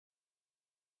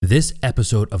This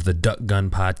episode of the Duck Gun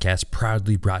Podcast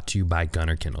proudly brought to you by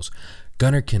Gunner Kennels.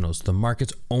 Gunner Kennels, the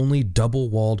market's only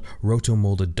double-walled,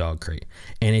 roto-molded dog crate,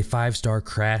 and a 5-star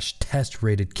crash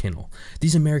test-rated kennel.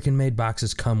 These American-made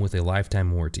boxes come with a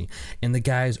lifetime warranty, and the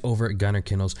guys over at Gunner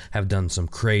Kennels have done some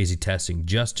crazy testing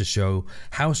just to show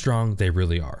how strong they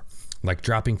really are, like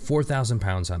dropping 4,000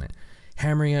 pounds on it,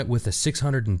 hammering it with a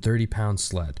 630-pound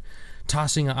sled,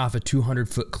 tossing it off a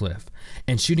 200-foot cliff,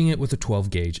 and shooting it with a 12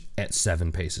 gauge at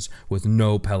 7 paces with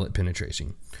no pellet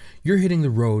penetration. You're hitting the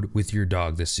road with your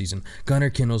dog this season. Gunner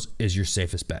Kennels is your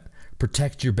safest bet.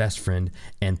 Protect your best friend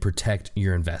and protect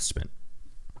your investment.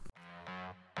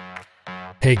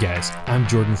 Hey guys, I'm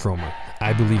Jordan Fromer.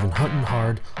 I believe in hunting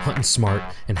hard, hunting smart,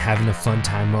 and having a fun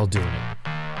time while doing it.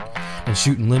 And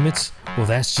shooting limits, well,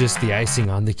 that's just the icing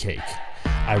on the cake.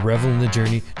 I revel in the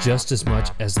journey just as much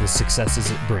as the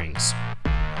successes it brings.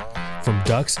 From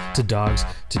ducks to dogs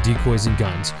to decoys and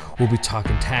guns, we'll be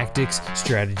talking tactics,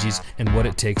 strategies, and what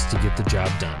it takes to get the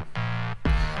job done.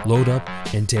 Load up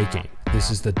and take aim. This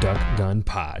is the Duck Gun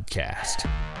Podcast.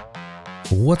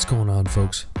 What's going on,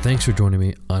 folks? Thanks for joining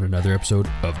me on another episode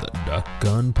of the Duck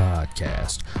Gun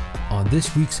Podcast. On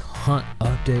this week's hunt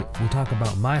update, we talk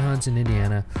about my hunts in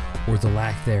Indiana, or the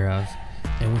lack thereof,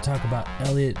 and we talk about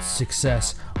Elliot's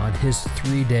success on his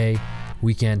 3-day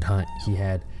weekend hunt he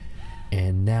had.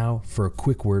 And now for a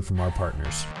quick word from our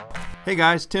partners. Hey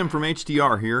guys, Tim from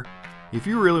HTR here. If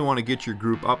you really want to get your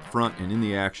group up front and in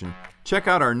the action, check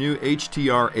out our new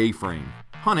HTR A-frame.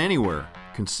 Hunt anywhere,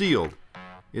 concealed.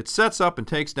 It sets up and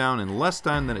takes down in less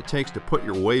time than it takes to put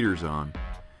your waders on.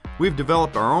 We've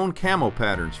developed our own camo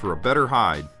patterns for a better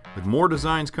hide, with more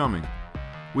designs coming.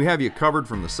 We have you covered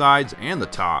from the sides and the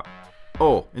top.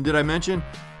 Oh, and did I mention,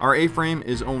 our A-frame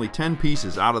is only 10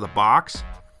 pieces out of the box?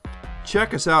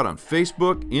 Check us out on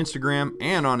Facebook, Instagram,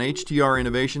 and on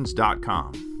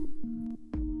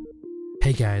htrinnovations.com.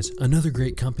 Hey guys, another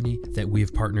great company that we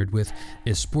have partnered with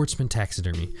is Sportsman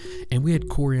Taxidermy. And we had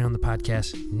Corey on the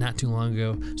podcast not too long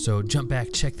ago, so jump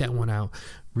back, check that one out.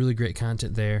 Really great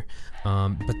content there.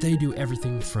 But they do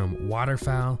everything from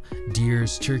waterfowl,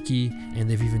 deers, turkey, and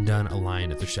they've even done a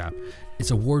lion at their shop. It's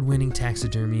award-winning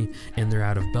taxidermy, and they're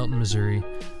out of Belton, Missouri.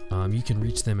 You can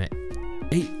reach them at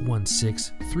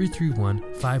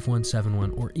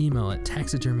 816-331-5171 or email at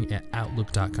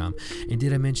taxidermy@outlook.com. And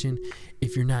did I mention,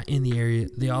 if you're not in the area,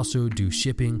 they also do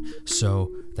shipping,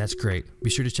 so that's great. Be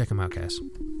sure to check them out, guys.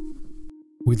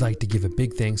 We'd like to give a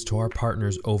big thanks to our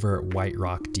partners over at White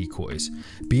Rock Decoys.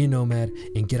 Be a nomad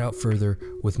and get out further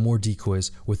with more decoys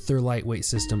with their lightweight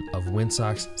system of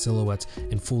windsocks, silhouettes,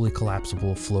 and fully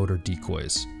collapsible floater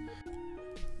decoys.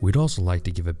 We'd also like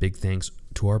to give a big thanks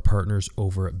to our partners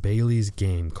over at Bailey's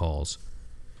Game Calls.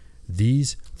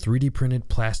 These 3D printed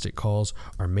plastic calls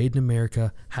are made in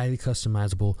America, highly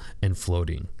customizable, and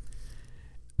floating.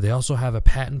 They also have a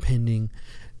patent pending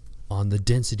on the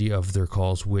density of their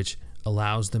calls, which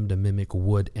allows them to mimic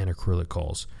wood and acrylic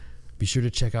calls. Be sure to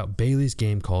check out Bailey's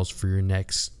Game Calls for your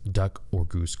next duck or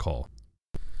goose call.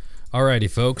 Alrighty,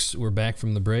 folks, we're back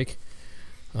from the break.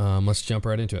 Let's jump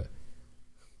right into it.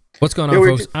 What's going on,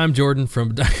 folks? I'm Jordan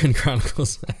from Duck Gun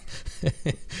Chronicles.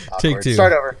 Take two.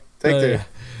 Start over. Take two.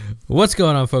 What's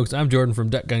going on, folks? I'm Jordan from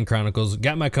Duck Gun Chronicles.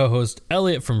 Got my co-host,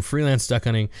 Elliot from Freelance Duck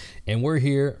Hunting, and we're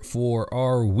here for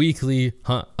our weekly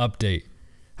hunt update.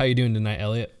 How you doing tonight,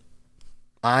 Elliot?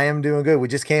 I am doing good. We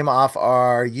just came off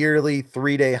our yearly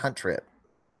 3-day hunt trip.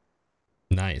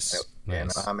 Nice.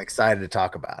 And I'm excited to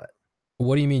talk about it.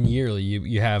 What do you mean yearly?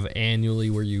 You have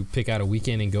annually where you pick out a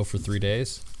weekend and go for 3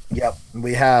 days? Yep.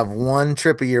 We have one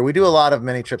trip a year. We do a lot of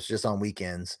mini trips just on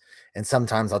weekends, and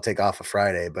sometimes I'll take off a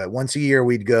Friday. But once a year,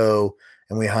 we'd go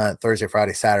and we hunt Thursday,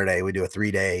 Friday, Saturday. We do a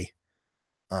 3-day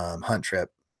hunt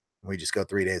trip. We just go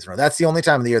 3 days in a row. That's the only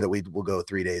time of the year that we will go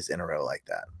 3 days in a row like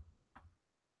that.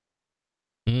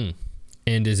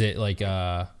 And is it like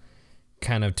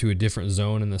kind of to a different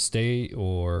zone in the state,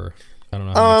 or I don't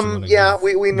know how much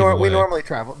we normally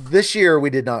travel. This year we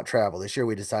did not travel. This year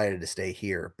we decided to stay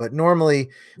here. But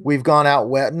normally we've gone out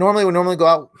west. Normally we go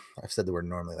out. I've said the word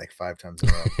normally like 5 times in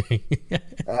a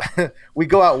row. We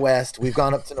go out west. We've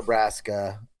gone up to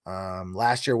Nebraska.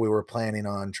 Last year we were planning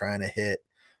on trying to hit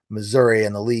Missouri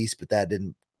in the lease, but that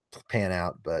didn't pan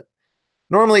out. But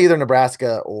normally either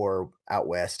Nebraska or out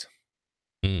west.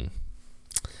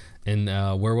 And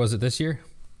where was it this year?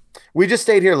 We just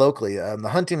stayed here locally. The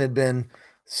hunting had been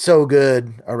so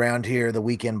good around here the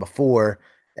weekend before,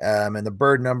 and the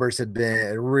bird numbers had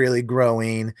been really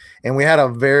growing. And we had a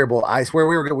variable ice where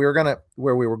we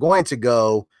were going to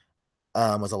go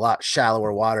was a lot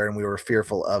shallower water, and we were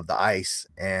fearful of the ice,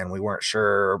 and we weren't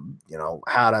sure,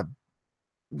 how to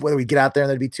whether we get out there and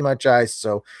there'd be too much ice.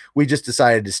 So we just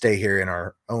decided to stay here in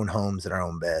our own homes and our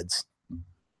own beds.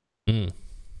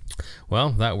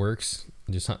 Well, that works.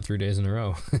 Just hunt 3 days in a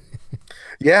row.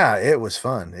 Yeah, it was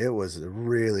fun. It was a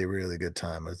really, really good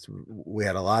time. We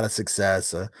had a lot of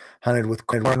success. Hunted with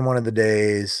Quinn one of the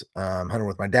days, hunted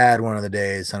with my dad one of the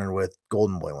days, hunted with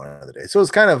Golden Boy one of the days. So it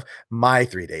was kind of my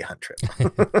 3-day hunt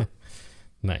trip.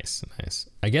 Nice.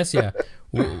 I guess, yeah.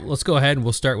 Let's go ahead and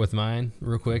we'll start with mine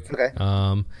real quick. Okay.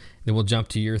 Then we'll jump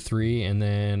to year 3, and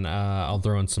then I'll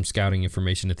throw in some scouting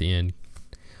information at the end.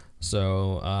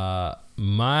 So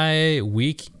my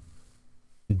week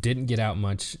didn't get out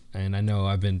much, and I know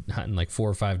I've been hunting like 4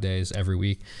 or 5 days every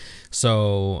week.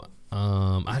 So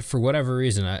for whatever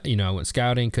reason, I went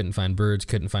scouting, couldn't find birds,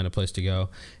 couldn't find a place to go.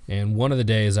 And one of the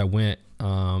days I went,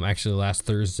 actually last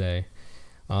Thursday,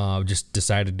 just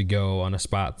decided to go on a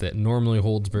spot that normally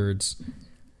holds birds.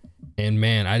 And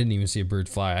man, I didn't even see a bird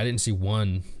fly. I didn't see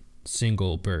one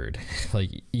single bird. Like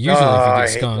usually if you get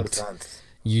skunked,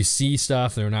 you see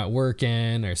stuff, they're not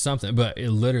working or something, but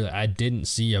literally I didn't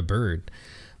see a bird.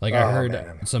 Like I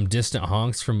heard some distant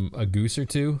honks from a goose or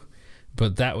two,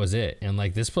 but that was it. And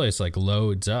like this place like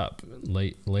loads up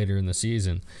later in the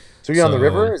season. So you're on the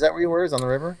river? Is that where you were? Is on the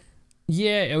river?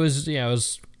 Yeah, it was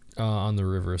on the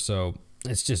river. So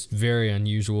it's just very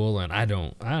unusual, and I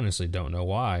honestly don't know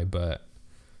why, but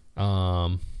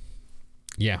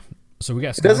yeah. So we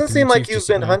got. It doesn't seem like you've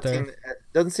been hunting. It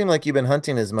doesn't seem like you've been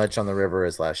hunting as much on the river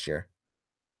as last year.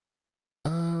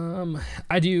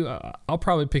 I do. I'll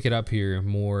probably pick it up here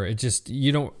more. It just,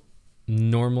 you don't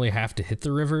normally have to hit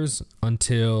the rivers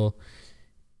until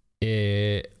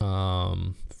it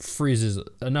freezes.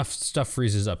 Enough stuff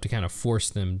freezes up to kind of force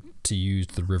them to use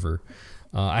the river.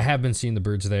 I have been seeing the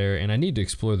birds there, and I need to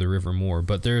explore the river more.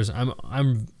 But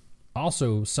I'm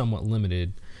also somewhat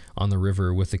limited on the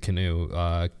river with the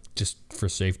canoe, just for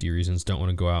safety reasons. Don't want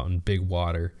to go out in big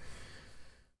water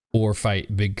or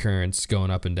fight big currents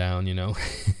going up and down,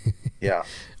 Yeah.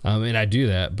 And I do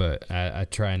that, but I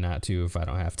try not to if I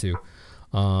don't have to.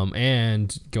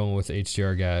 And going with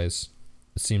HTR guys,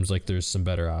 it seems like there's some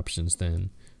better options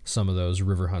than some of those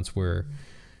river hunts where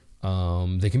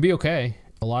they can be okay.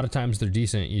 A lot of times they're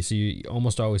decent. You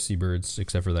almost always see birds,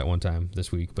 except for that one time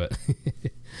this week. But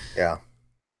yeah.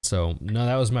 So no,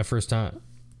 that was my first time.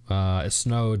 It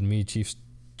snowed, and me and Chief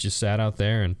just sat out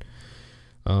there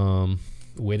and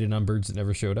waited on birds that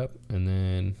never showed up, and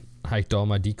then hiked all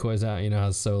my decoys out. You know how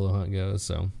the solo hunt goes.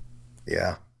 So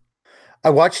yeah.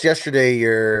 I watched yesterday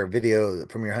your video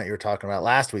from your hunt you were talking about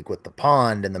last week with the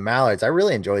pond and the mallards. I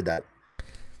really enjoyed that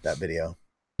video.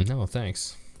 No,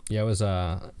 thanks. Yeah, it was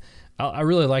I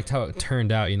really liked how it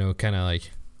turned out, kind of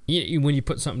like when you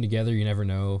put something together, you never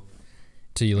know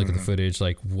till you look at the footage,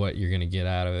 like what you're going to get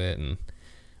out of it.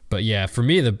 But yeah, for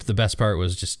me, the best part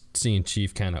was just seeing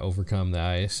Chief kind of overcome the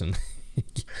ice and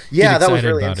yeah, that was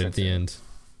really about it at the end.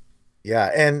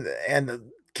 Yeah.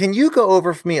 And can you go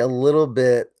over for me a little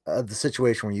bit of the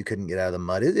situation where you couldn't get out of the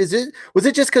mud? Was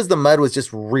it just because the mud was just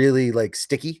really like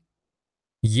sticky?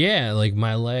 Yeah. Like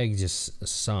my leg just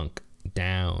sunk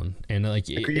down, and like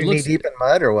it looks knee deep in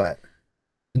mud or what?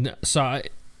 No, so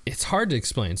it's hard to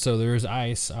explain. So there's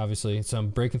ice, obviously. So I'm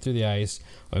breaking through the ice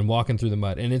and walking through the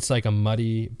mud, and it's like a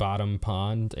muddy bottom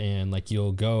pond, and like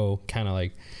you'll go kind of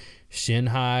like shin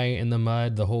high in the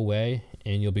mud the whole way,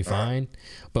 and you'll be fine.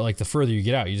 But like the further you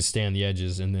get out, you just stay on the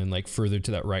edges, and then like further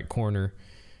to that right corner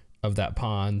of that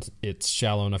pond, it's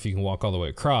shallow enough you can walk all the way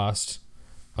across.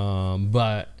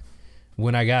 But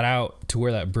when I got out to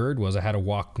where that bird was, I had to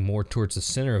walk more towards the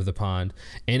center of the pond,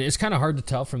 and it's kind of hard to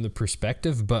tell from the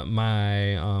perspective, but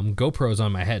my GoPro's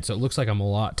on my head, so it looks like I'm a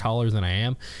lot taller than I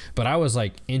am, but I was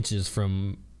like inches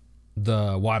from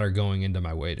the water going into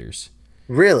my waders.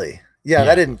 Really? Yeah,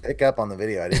 that didn't pick up on the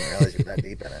video. I didn't realize you were that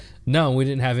deep in it. No, we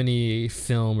didn't have any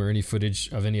film or any footage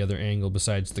of any other angle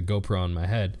besides the GoPro on my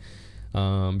head,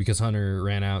 because Hunter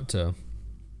ran out to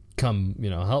come,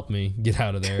 help me get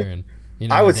out of there, and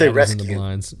I would say rescue. The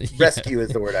blinds. Rescue is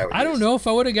the word I would use. I don't know if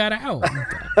I would have got out.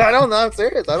 I don't know. I'm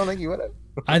serious. I don't think you would have.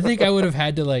 I think I would have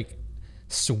had to like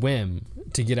swim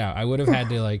to get out. I would have had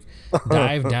to like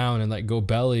dive down and like go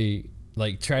belly,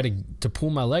 like try to pull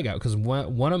my leg out, because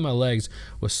one of my legs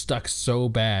was stuck so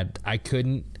bad I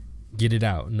couldn't get it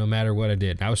out no matter what I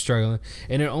did. I was struggling,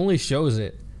 and it only shows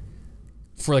it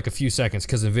for like a few seconds,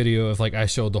 because the video, if like I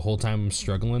showed the whole time I'm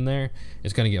struggling there,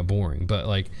 it's gonna get boring. But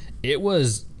like it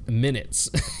was minutes.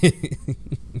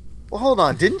 Well, hold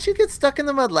on. Didn't you get stuck in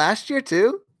the mud last year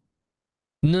too?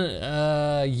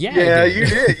 No, yeah, you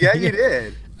did. Yeah, you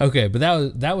did. Okay, but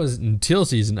that was until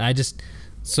season.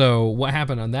 So what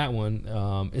happened on that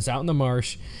one? It's out in the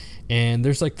marsh, and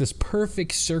there's like this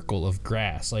perfect circle of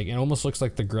grass. Like it almost looks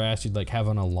like the grass you'd like have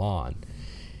on a lawn.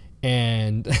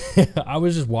 And I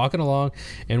was just walking along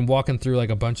and walking through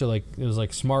like a bunch of like, it was like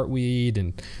smartweed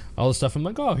and all this stuff. I'm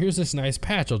like, oh, here's this nice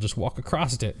patch. I'll just walk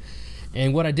across it.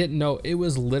 And what I didn't know, it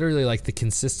was literally like the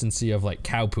consistency of like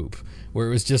cow poop, where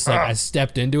it was just like I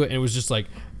stepped into it and it was just like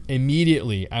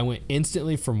immediately I went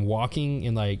instantly from walking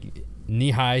in like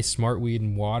knee-high smartweed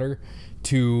and water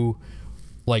to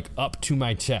like up to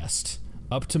my chest,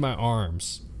 up to my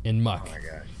arms in muck. Oh my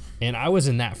gosh. And I was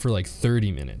in that for like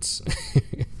 30 minutes.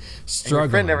 Struggling. Your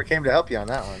friend never came to help you on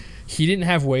that one. He didn't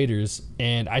have waders,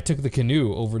 and I took the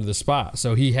canoe over to the spot,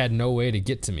 so he had no way to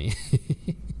get to me.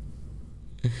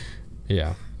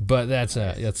 Yeah, but that's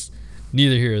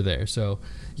neither here or there. So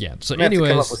yeah. So you have to anyways,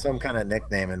 come up with some kind of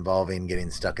nickname involving getting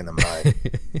stuck in the mud.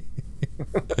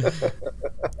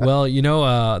 Well,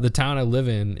 the town I live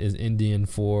in is Indian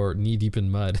for knee deep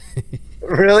in mud.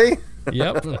 Really?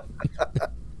 Yep.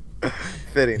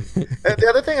 Fitting. And the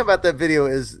other thing about that video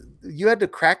is you had to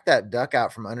crack that duck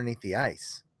out from underneath the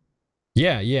ice.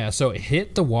 Yeah. So it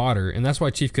hit the water, and that's why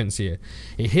Chief couldn't see it.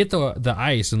 It hit the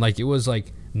ice, and like it was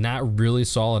like not really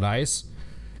solid ice,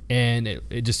 and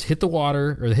it just hit the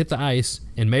water or hit the ice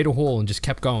and made a hole and just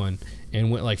kept going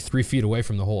and went like 3 feet away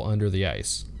from the hole under the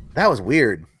ice. That was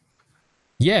weird.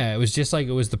 Yeah, it was just like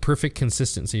it was the perfect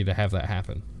consistency to have that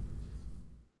happen.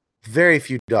 Very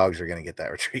few dogs are going to get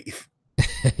that retrieve.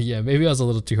 Yeah, maybe I was a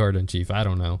little too hard on Chief. I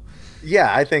don't know.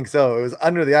 Yeah, I think so. It was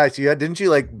under the ice. Didn't you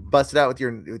like bust it out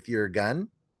with your gun?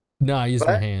 No, I used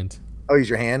my hand. Oh, use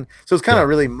your hand. So it's kind of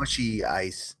really mushy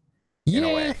ice. In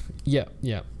a way. Yeah.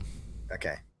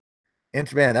 Okay.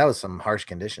 And man, that was some harsh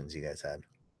conditions you guys had.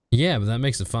 Yeah, but that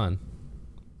makes it fun.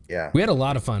 Yeah. We had a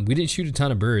lot of fun. We didn't shoot a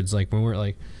ton of birds, like when we weren't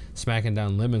like smacking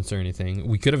down limits or anything.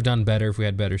 We could have done better if we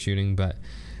had better shooting, but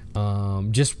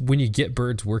just when you get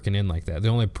birds working in like that, the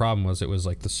only problem was it was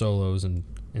like the solos and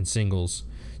singles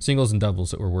and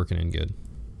doubles that were working in good.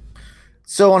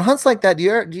 So on hunts like that, do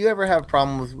you ever have a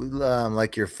problem with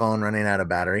like your phone running out of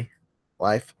battery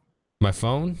life? My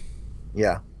phone?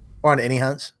 Yeah. Or on any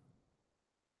hunts?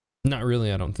 Not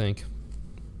really, I don't think.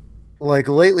 Like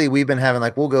lately we've been having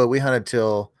like we hunted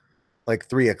till like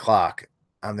 3:00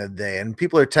 on the day, and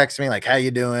people are texting me like, how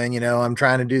you doing? I'm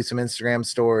trying to do some Instagram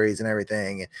stories and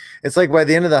everything. It's like by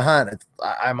the end of the hunt,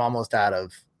 I'm almost out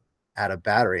of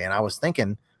battery. And I was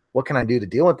thinking, what can I do to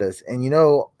deal with this? And you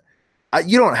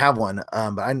don't have one,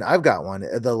 but I've got one.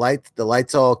 The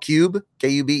Lightsol Cube,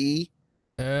 Kube.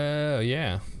 Oh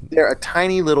yeah. They're a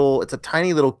tiny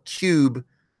little cube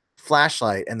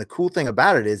flashlight, and the cool thing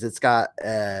about it is it's got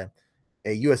a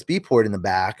USB port in the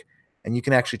back, and you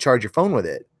can actually charge your phone with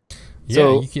it. Yeah,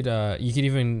 so, you could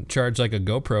even charge like a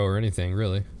GoPro or anything,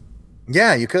 really.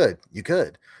 Yeah, you could.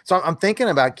 So I'm thinking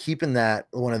about keeping that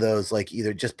one of those, like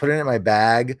either just put it in my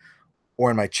bag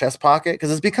or in my chest pocket, because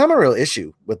it's become a real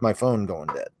issue with my phone going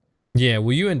dead. Yeah,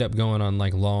 well, you end up going on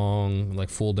like long, like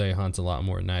full day hunts a lot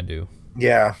more than I do.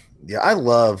 Yeah. I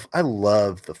love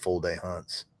the full day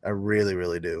hunts. I really,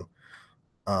 really do.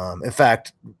 In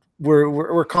fact,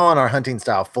 we're calling our hunting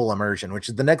style full immersion, which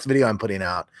is the next video I'm putting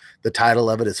out. The title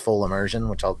of it is Full Immersion,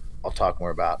 which I'll talk more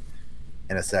about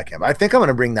in a second. But I think I'm going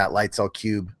to bring that Lightsol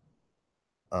Cube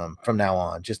from now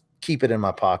on. Just keep it in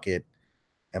my pocket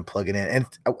and plug it in. And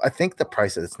I think the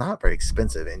price of it's not very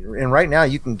expensive. And right now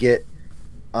you can get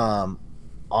on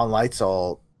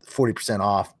Lightsol 40%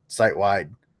 off site wide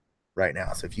right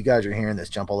now. So if you guys are hearing this,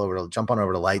 jump on over to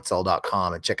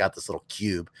lightsol.com and check out this little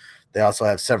cube. They also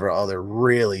have several other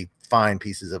really fine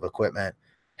pieces of equipment,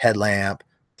 headlamp,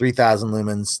 3000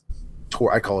 lumens,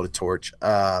 I call it a torch,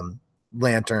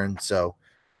 lantern. So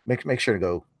make sure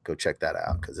to go check that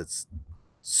out, because it's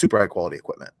super high quality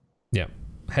equipment. Yeah.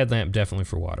 Headlamp definitely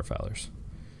for waterfowlers.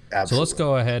 Absolutely. So let's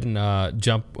go ahead and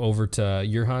jump over to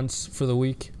your hunts for the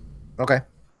week. Okay.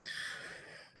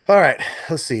 All right.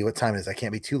 Let's see what time it is. I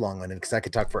can't be too long-winded because I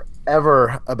could talk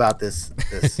forever about this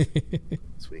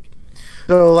week.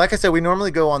 So like I said, we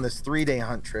normally go on this 3-day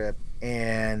hunt trip,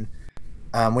 and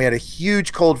we had a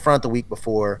huge cold front the week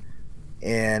before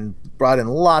and brought in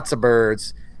lots of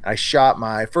birds. I shot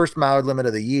my first mallard limit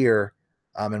of the year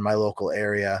in my local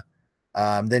area.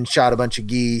 Then shot a bunch of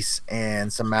geese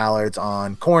and some mallards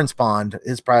on Corn's pond,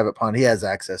 his private pond he has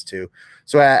access to.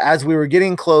 So as we were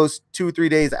getting close, 2 or 3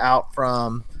 days out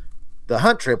from the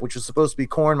hunt trip, which was supposed to be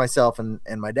Corn, myself, and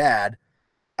my dad,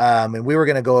 and we were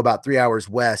going to go about 3 hours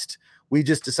west, we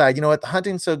just decided, you know what, the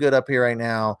hunting's so good up here right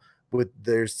now.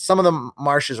 There's some of the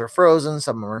marshes are frozen,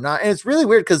 some of them are not. And it's really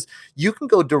weird because you can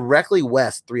go directly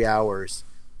west 3 hours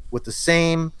with the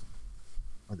same,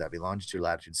 would that be longitude,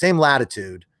 latitude? Same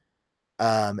latitude.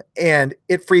 And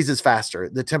it freezes faster.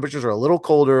 The temperatures are a little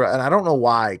colder, and I don't know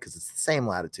why, because it's the same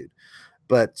latitude.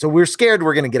 But so we're scared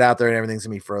we're going to get out there and everything's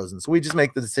going to be frozen. So we just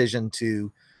make the decision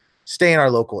to stay in our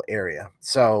local area.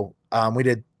 So we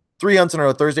did 3 hunts in a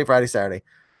row, Thursday, Friday, Saturday.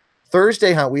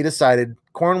 Thursday hunt, we decided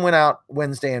Corn went out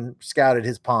Wednesday and scouted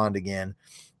his pond again,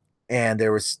 and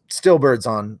there was still birds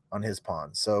on his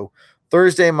pond. So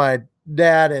Thursday, my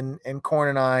dad and Corn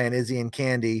and I and Izzy and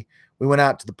Candy, we went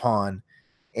out to the pond,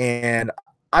 and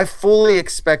I fully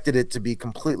expected it to be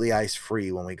completely ice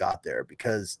free when we got there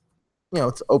because,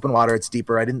 it's open water, it's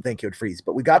deeper. I didn't think it would freeze,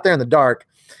 but we got there in the dark,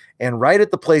 and right at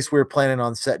the place we were planning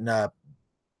on setting up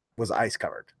was ice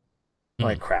covered. I'm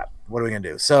like, crap, what are we going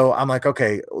to do? So I'm like,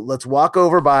 okay, let's walk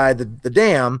over by the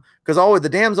dam, because the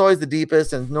dam's always the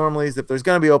deepest, and normally if there's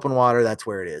going to be open water, that's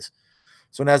where it is.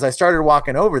 So as I started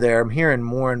walking over there, I'm hearing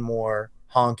more and more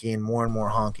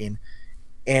honking,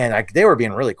 and they were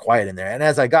being really quiet in there. And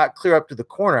as I got clear up to the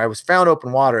corner, I found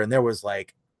open water, and there was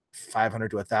like 500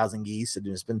 to 1,000 geese had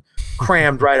just been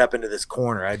crammed right up into this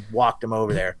corner. I walked them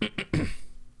over there.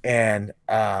 And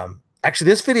actually,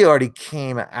 this video already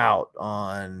came out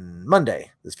on Monday.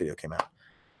 This video came out.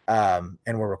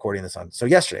 And we're recording this on, so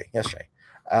yesterday.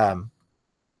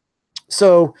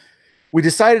 So we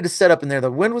decided to set up in there.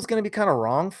 The wind was going to be kind of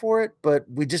wrong for it, but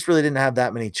we just really didn't have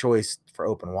that many choice for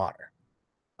open water.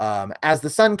 As the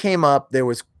sun came up, there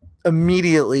was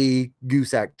immediately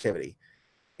goose activity.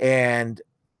 And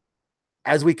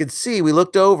as we could see, we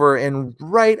looked over, and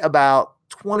right about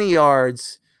 20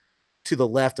 yards to the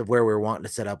left of where we were wanting to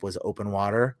set up was open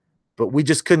water, but we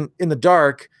just couldn't, in the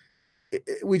dark,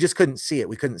 we just couldn't see it.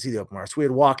 We couldn't see the open water. So we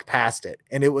had walked past it,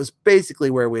 and it was basically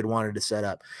where we had wanted to set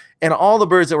up. And all the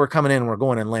birds that were coming in were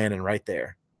going and landing right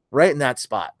there, right in that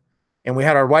spot. And we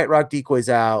had our white rock decoys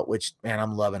out, which, man,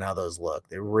 I'm loving how those look.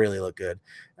 They really look good.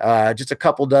 Just a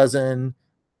couple dozen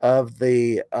of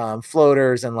the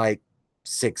floaters and like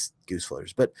 6 goose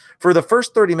floaters. But for the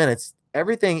first 30 minutes,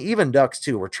 everything, even ducks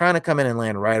too, were trying to come in and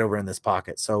land right over in this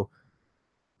pocket. So,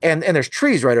 and there's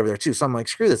trees right over there too. So I'm like,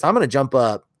 screw this. I'm going to jump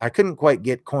up. I couldn't quite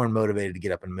get Corn motivated to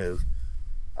get up and move.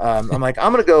 I'm like,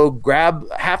 I'm going to go grab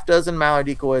a half dozen mallard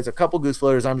decoys, a couple goose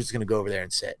floaters. I'm just going to go over there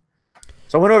and sit.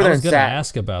 So I went over there and sat. I was going to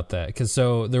ask about that, because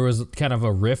so there was kind of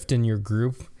a rift in your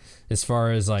group as far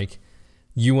as like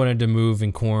you wanted to move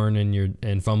and Corn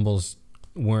and Fumbles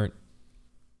weren't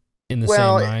in the same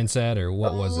mindset, or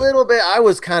what was it? A little bit. I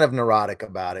was kind of neurotic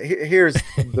about it. Here's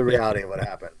the reality of what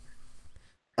happened.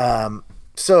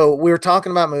 So we were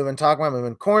talking about moving.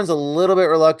 Corn's a little bit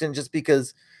reluctant just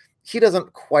because he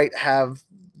doesn't quite have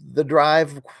the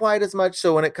drive quite as much.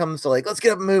 So when it comes to like, let's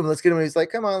get up and move, he's like,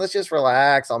 come on, let's just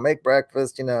relax. I'll make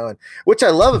breakfast, and which I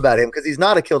love about him, because he's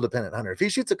not a kill dependent hunter. If he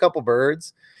shoots a couple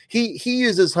birds, he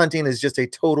uses hunting as just a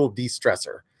total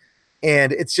de-stressor.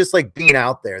 And it's just like being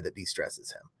out there that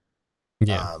de-stresses him.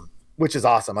 Yeah. Which is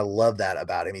awesome. I love that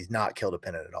about him. He's not kill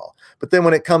dependent at all. But then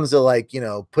when it comes to like,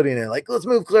 putting in like, let's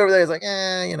move clear over there, he's like,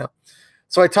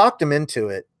 So I talked him into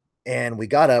it, and we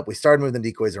got up, we started moving the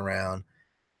decoys around,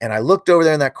 and I looked over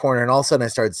there in that corner, and all of a sudden I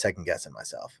started second guessing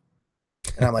myself.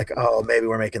 And I'm like, oh, maybe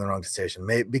we're making the wrong decision.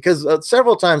 Maybe because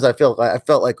several times I felt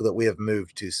like that we have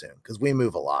moved too soon, because we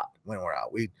move a lot when we're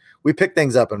out. We pick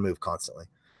things up and move constantly.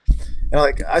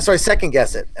 And so I second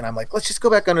guess it, and I'm like, let's just go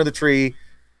back under the tree.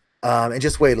 And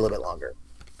just wait a little bit longer.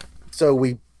 So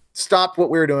we stopped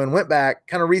what we were doing, went back,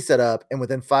 kind of reset up, and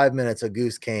within 5 minutes, a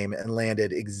goose came and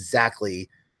landed exactly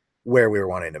where we were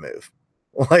wanting to move.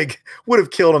 Like, would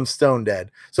have killed him stone dead.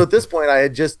 So at this point, I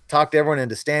had just talked everyone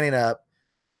into standing up,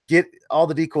 get all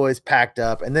the decoys packed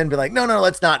up, and then be like, no,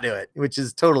 let's not do it, which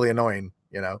is totally annoying,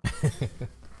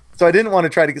 So I didn't want to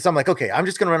try to get, so I'm like, okay, I'm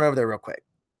just going to run over there real quick.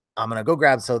 I'm going to go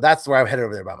grab. So that's where I headed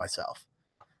over there by myself.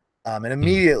 And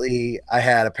immediately I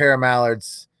had a pair of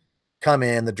mallards come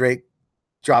in. The drake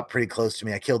dropped pretty close to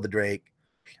me. I killed the drake.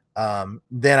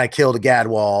 Then I killed a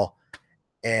gadwall,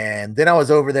 and then I was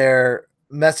over there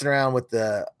messing around with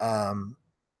the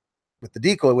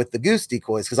goose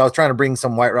decoys, because I was trying to bring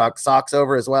some white rock socks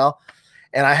over as well.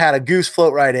 And I had a goose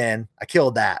float right in. I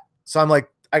killed that. So I'm like,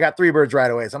 I got 3 birds right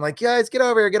away. So I'm like, guys, get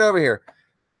over here.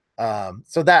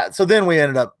 So then we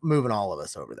ended up moving all of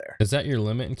us over there. Is that your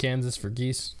limit in Kansas for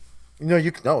geese?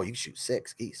 You can shoot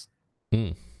 6 geese.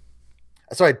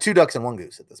 So I had 2 ducks and 1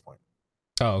 goose at this point.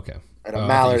 Oh, okay. And a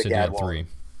mallard, a gadwall. 3.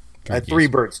 I had 3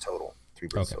 birds total. 3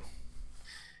 birds total.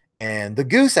 And the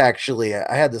goose, actually,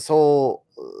 I had this whole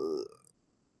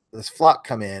this flock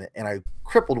come in, and I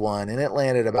crippled one, and it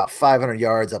landed about 500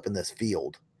 yards up in this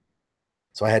field.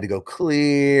 So I had to go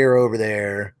clear over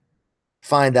there,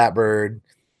 find that bird.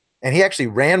 and he actually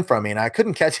ran from me, and I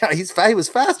couldn't catch out. He was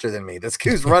faster than me. This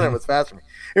goose running was faster than me.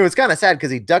 It was kind of sad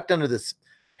because he ducked under this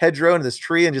hedgerow into this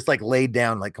tree and just like laid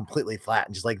down like completely flat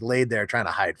and just like laid there trying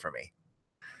to hide from me.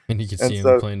 And you could see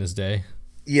him playing his day.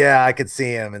 Yeah, I could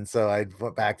see him, and so I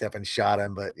went back up and shot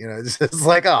him. But it's just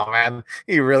like, oh man,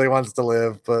 he really wants to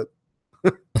live, but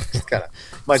just kind of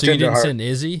my so you didn't heart. send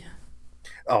Izzy?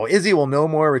 Oh, Izzy will no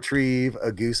more retrieve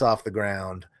a goose off the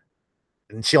ground,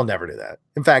 and she'll never do that.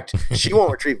 In fact, she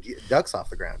won't retrieve ducks off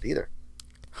the ground either.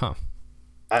 Huh?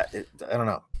 I don't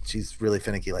know. She's really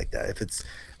finicky like that. If it's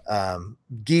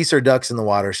geese or ducks in the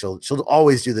water, she'll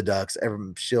always do the ducks.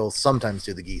 She'll sometimes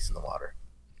do the geese in the water.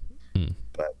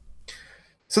 But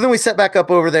so then we set back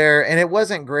up over there, and it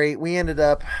wasn't great. We ended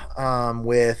up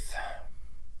with,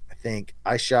 I think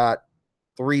I shot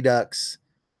 3 ducks,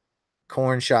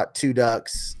 Corn shot 2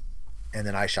 ducks, and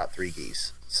then I shot 3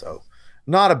 geese. So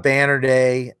not a banner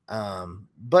day,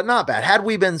 but not bad. Had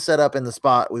we been set up in the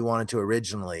spot we wanted to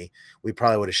originally, we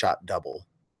probably would have shot double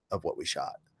of what we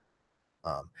shot.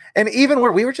 And even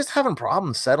where we were just having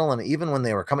problems settling, even when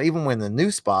they were coming, even when the new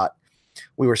spot,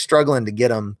 we were struggling to get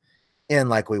them in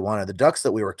like we wanted. The ducks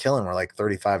that we were killing were like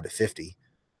 35 to 50,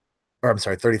 or I'm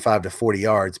sorry, 35 to 40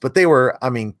 yards, but they were,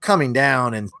 coming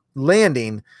down and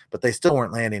landing, but they still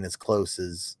weren't landing as close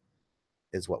as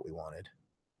what we wanted.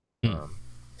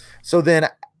 So then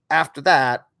after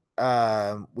that,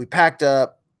 we packed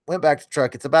up, went back to the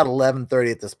truck. It's about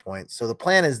 11:30 at this point. So the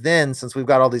plan is then, since we've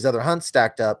got all these other hunts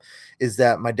stacked up, is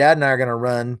that my dad and I are going to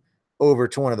run over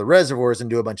to one of the reservoirs and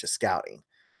do a bunch of scouting.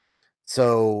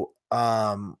 So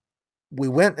we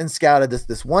went and scouted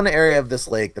this one area of this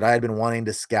lake that I had been wanting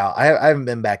to scout. I haven't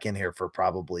been back in here for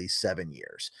probably 7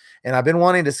 years, and I've been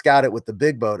wanting to scout it with the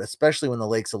big boat, especially when the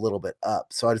lake's a little bit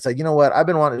up. So I decided, you know what? I've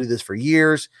been wanting to do this for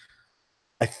years.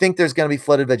 I think there's going to be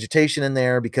flooded vegetation in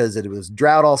there because it was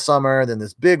drought all summer. Then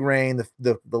this big rain,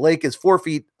 the lake is 4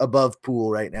 feet above pool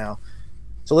right now.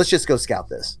 So let's just go scout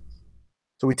this.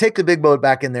 So we take the big boat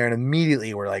back in there, and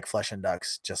immediately we're like flushing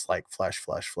ducks, just like flush.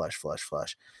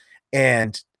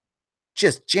 And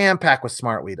just jam packed with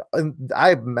smartweed.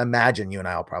 I imagine you and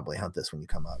I will probably hunt this when you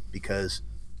come up, because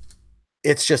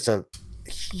it's just a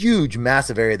huge,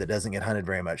 massive area that doesn't get hunted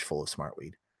very much, full of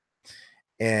smartweed.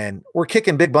 And we're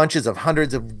kicking big bunches of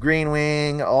hundreds of green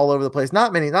wing all over the place.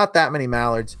 Not that many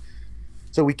mallards.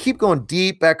 So we keep going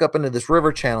deep back up into this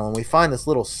river channel, and we find this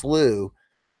little slough,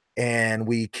 and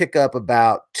we kick up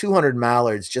about 200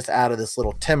 mallards just out of this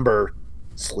little timber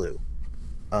slough.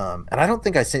 And I don't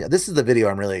think this is the video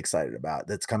I'm really excited about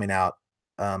that's coming out,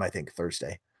 I think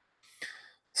Thursday.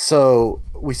 So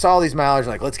we saw these mallards,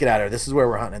 like, let's get out of here. This is where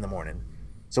we're hunting in the morning.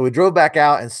 So we drove back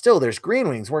out, and still there's green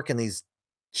wings working these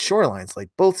shorelines, like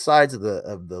both sides of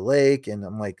the lake. And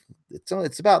I'm like,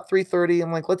 it's about 3:30.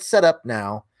 I'm like, let's set up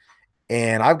now.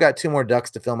 And I've got 2 more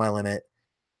ducks to fill my limit.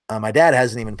 My dad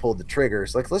hasn't even pulled the trigger.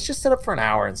 So like, let's just set up for an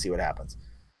hour and see what happens.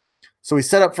 So we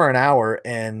set up for an hour,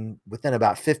 and within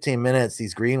about 15 minutes,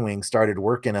 these green wings started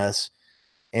working us.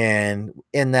 And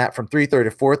in that, from 3:30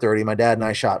 to 4:30, my dad and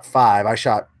I shot 5. I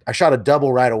shot a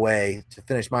double right away to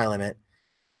finish my limit.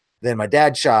 Then my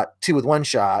dad shot 2 with 1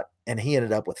 shot, and he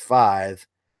ended up with 5.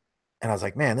 And I was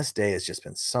like, man, this day has just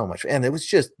been so much. And it was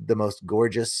just the most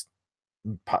gorgeous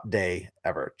day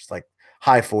ever. Just like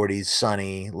high 40s,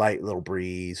 sunny, light little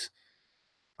breeze.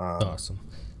 Awesome.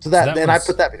 So then I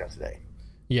put that video today.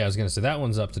 Yeah, I was gonna say that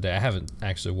one's up today. I haven't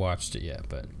actually watched it yet,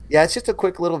 but yeah, it's just a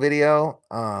quick little video.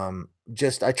 I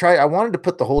wanted to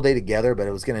put the whole day together, but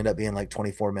it was gonna end up being like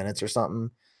 24 minutes or something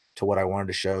to what I wanted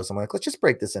to show. So I'm like, let's just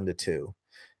break this into 2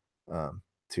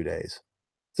 days.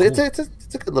 So cool. It's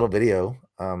a good little video.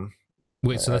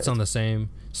 Wait, so that's on the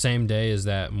same day as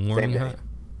that morning hunt?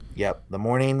 Yep, the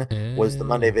morning was the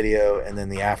Monday video, and then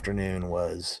the afternoon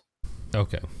was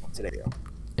today.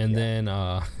 And then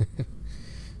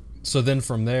so then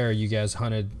from there, you guys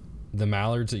hunted the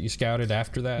mallards that you scouted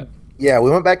after that? Yeah, we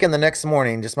went back in the next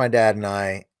morning, just my dad and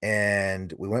I,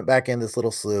 and we went back in this little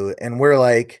slough, and we're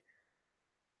like,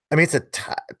 it's a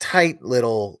tight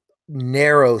little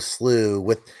narrow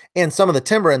slough and some of the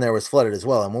timber in there was flooded as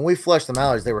well. And when we flushed the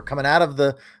mallards, they were coming out of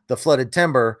the flooded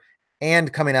timber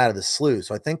and coming out of the slough.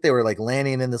 So I think they were like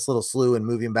landing in this little slough and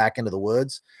moving back into the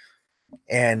woods.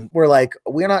 And we're like,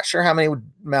 we're not sure how many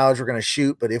mallards we're going to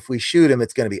shoot, but if we shoot them,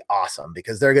 it's going to be awesome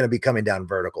because they're going to be coming down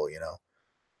vertical,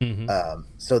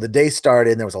 So the day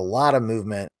started and there was a lot of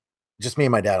movement, just me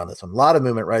and my dad on this one, a lot of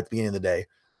movement right at the beginning of the day.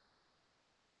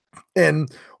 And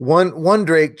one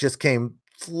drake just came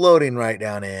floating right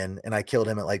down in, and I killed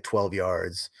him at like 12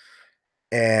 yards.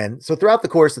 And so throughout the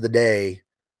course of the day,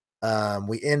 I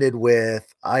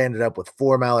ended up with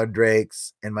 4 mallard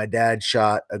drakes, and my dad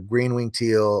shot a green wing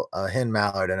teal, a hen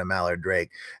mallard, and a mallard drake.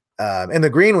 And the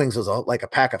green wings was like a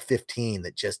pack of 15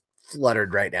 that just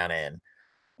fluttered right down in.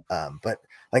 But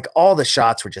like all the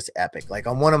shots were just epic. Like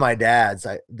on one of my dad's,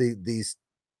 these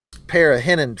pair of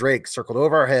hen and drake circled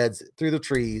over our heads through the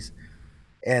trees,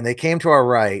 and they came to our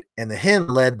right, and the hen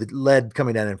led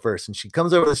coming down in first, and she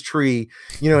comes over this tree,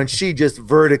 and she just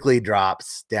vertically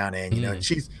drops down in, and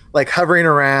she's like hovering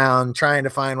around trying to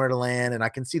find where to land, and I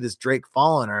can see this drake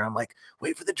following her. I'm like,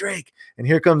 wait for the drake, and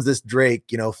here comes this drake,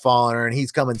 following her, and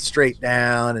he's coming straight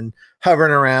down and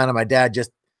hovering around, and my dad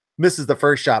just misses the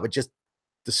first shot but just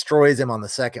destroys him on the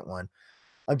second one.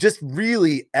 I'm just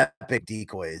really epic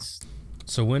decoys.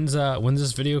 So when's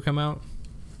this video come out?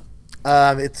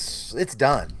 It's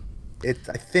done. I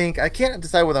think I can't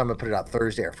decide whether I'm gonna put it out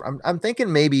Thursday or I'm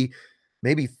thinking maybe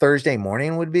Thursday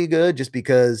morning would be good, just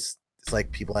because it's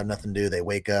like people have nothing to do. They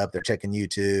wake up, they're checking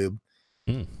YouTube,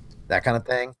 that kind of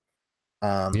thing.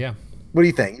 Yeah. What do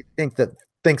you think? You think that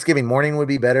Thanksgiving morning would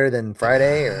be better than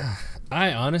Friday? Or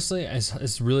I honestly,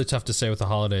 it's really tough to say with the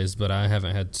holidays, but I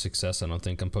haven't had success. I don't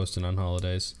think I'm posting on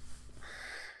holidays.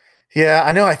 Yeah,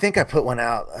 I know. I think I put one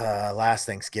out last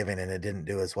Thanksgiving and it didn't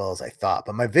do as well as I thought,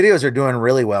 but my videos are doing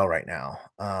really well right now.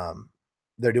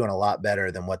 They're doing a lot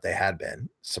better than what they had been.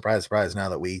 Surprise, surprise, now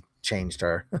that we changed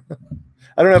our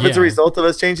I don't know if it's a result of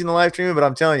us changing the live stream, but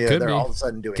I'm telling you, they're all of a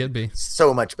sudden doing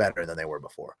so much better than they were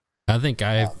before. I think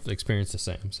I've experienced the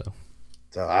same. So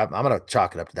I'm going to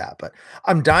chalk it up to that, but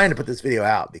I'm dying to put this video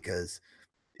out because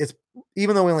it's,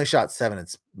 even though we only shot 7,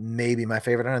 it's maybe my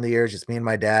favorite hunt of the year. It's just me and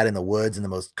my dad in the woods in the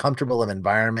most comfortable of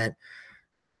environment.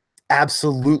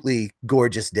 Absolutely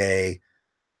gorgeous day.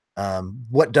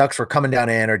 What ducks were coming down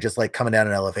in or just like coming down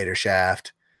an elevator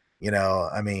shaft.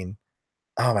 I mean,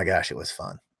 oh my gosh, it was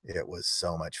fun. It was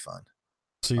so much fun.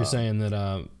 So you're saying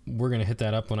that we're going to hit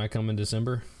that up when I come in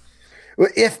December?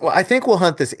 I think we'll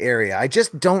hunt this area. I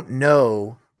just don't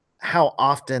know how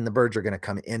often the birds are going to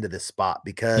come into this spot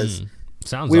because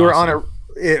we were on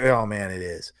oh man, it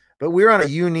is. But we were on a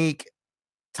unique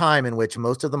time in which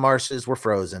most of the marshes were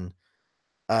frozen.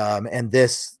 And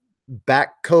this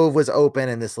back cove was open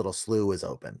and this little slough was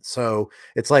open. So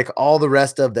it's like all the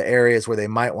rest of the areas where they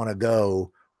might want to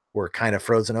go were kind of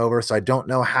frozen over. So I don't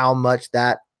know how much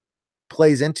that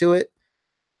plays into it.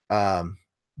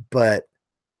 But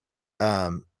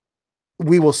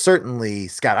we will certainly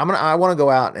scout. I want to go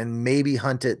out and maybe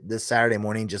hunt it this Saturday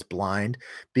morning, just blind,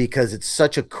 because it's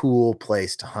such a cool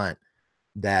place to hunt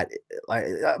that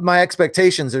my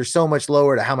expectations are so much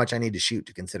lower to how much I need to shoot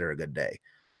to consider a good day.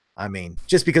 I mean,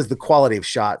 just because the quality of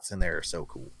shots in there are so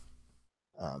cool.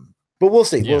 But we'll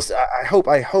see. Yeah. We'll see.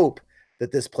 I hope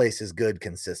that this place is good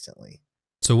consistently.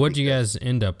 So what do you guys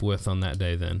end up with on that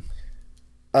day then?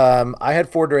 I had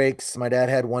 4 drakes. My dad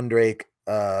had 1 drake,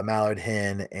 mallard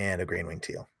hen, and a green wing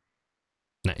teal.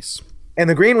 Nice. And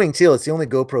the green wing teal, it's the only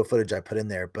GoPro footage I put in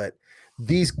there, but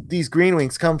these green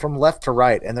wings come from left to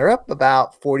right and they're up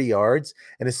about 40 yards.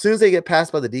 And as soon as they get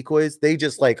passed by the decoys, they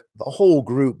just like the whole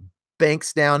group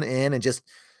banks down in and just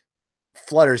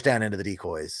flutters down into the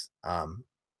decoys.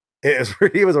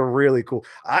 It was a really cool.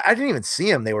 I didn't even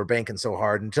see them. They were banking so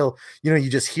hard until, you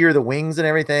just hear the wings and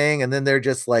everything. And then they're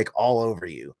just like all over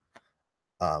you.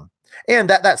 And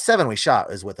that 7 we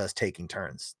shot is with us taking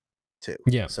turns too.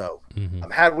 Yeah. So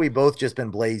had we both just been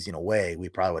blazing away, we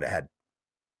probably would have had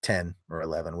 10 or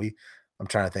 11. I'm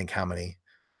trying to think how many,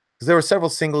 because there were several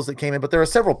singles that came in, but there were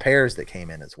several pairs that came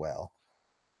in as well.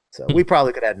 So we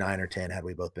probably could have had 9 or 10 had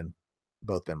we both been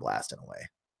blasting away,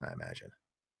 I imagine.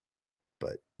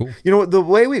 But cool. The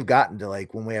way we've gotten to,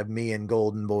 like, when we have me and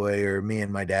Golden Boy or me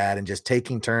and my dad and just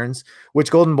taking turns,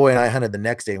 which Golden Boy and I hunted the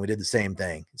next day and we did the same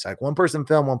thing. It's like one person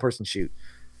film, one person shoot.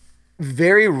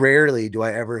 Very rarely do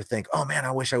I ever think, oh man,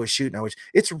 I wish I was shooting.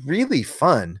 It's really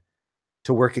fun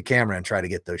to work a camera and try to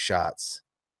get those shots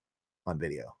on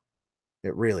video.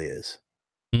 It really is.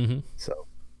 So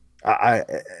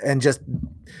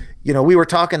we were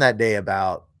talking that day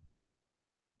about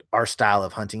our style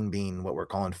of hunting being what we're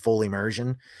calling full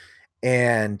immersion.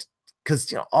 And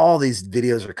because, all these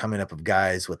videos are coming up of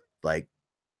guys with like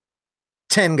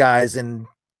 10 guys in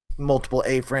multiple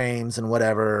A-frames and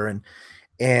whatever.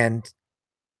 And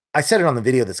I said it on the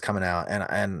video that's coming out, and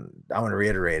I want to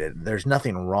reiterate it. There's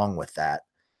nothing wrong with that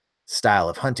style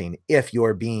of hunting if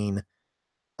you're being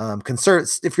concerned,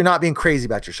 if you're not being crazy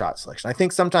about your shot selection. I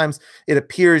think sometimes it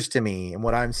appears to me, and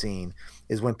what I'm seeing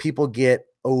is when people get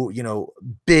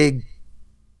big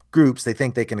groups, they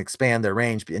think they can expand their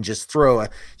range and just throw a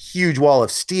huge wall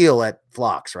of steel at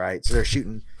flocks, right? So they're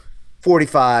shooting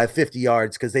 45, 50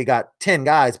 yards because they got 10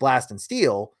 guys blasting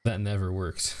steel. That never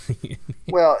works.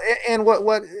 Well, and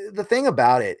what the thing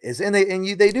about it is, and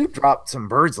they do drop some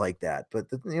birds like that, but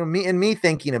me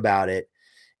thinking about it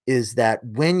is that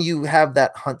when you have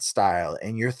that hunt style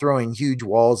and you're throwing huge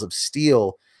walls of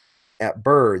steel at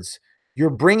birds, you're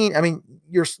bringing, I mean,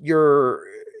 your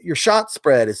shot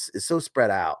spread is so spread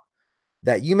out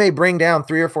that you may bring down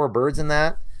 3 or 4 birds in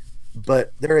that,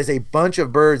 but there is a bunch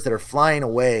of birds that are flying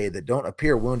away that don't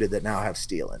appear wounded that now have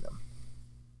steel in them.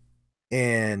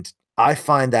 And I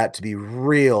find that to be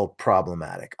real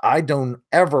problematic. I don't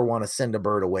ever want to send a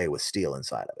bird away with steel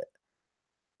inside of it.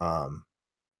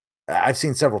 I've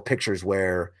seen several pictures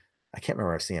where I can't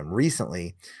remember, I've seen them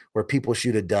recently where people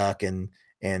shoot a duck and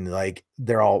like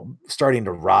they're all starting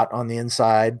to rot on the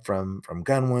inside from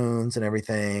gun wounds and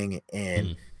everything.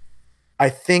 And I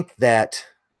think that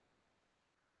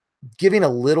giving a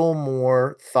little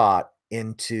more thought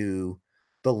into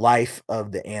the life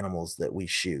of the animals that we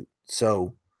shoot.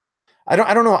 So I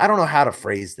don't know how to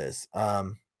phrase this.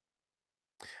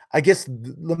 I guess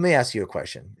let me ask you a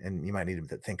question, and you might need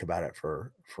to think about it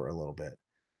for a little bit.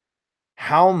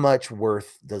 How much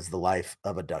worth does the life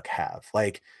of a duck have?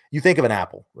 Like, you think of an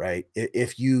apple, right?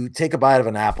 If you take a bite of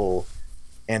an apple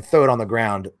and throw it on the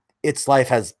ground, its life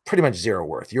has pretty much zero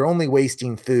worth. You're only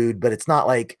wasting food, but it's not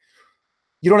like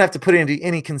you don't have to put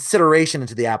any consideration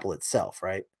into the apple itself,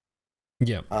 right?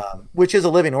 Yeah. Which is a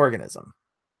living organism.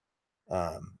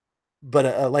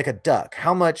 But like a duck,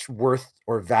 how much worth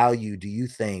or value do you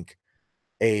think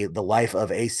the life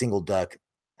of a single duck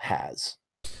has?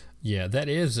 Yeah, that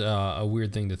is a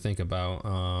weird thing to think about,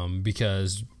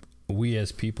 because we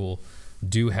as people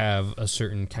do have a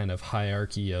certain kind of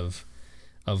hierarchy of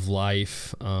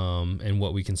life, and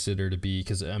what we consider to be,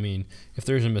 because I mean, if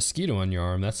there's a mosquito on your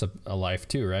arm, that's a life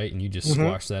too, right? And you just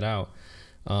squash that out,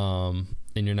 and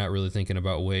you're not really thinking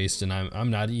about waste, and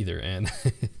I'm not either, and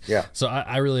yeah. So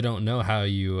I really don't know how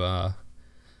you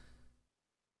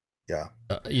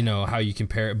how you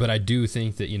compare it, but I do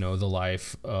think that the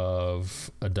life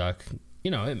of a duck,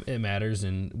 it matters,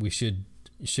 and we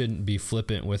shouldn't be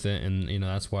flippant with it, and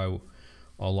that's why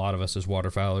a lot of us as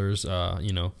waterfowlers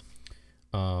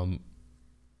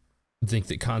think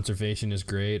that conservation is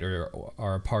great, or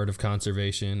are a part of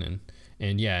conservation,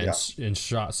 and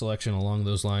shot selection along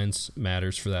those lines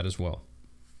matters for that as well.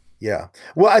 Yeah.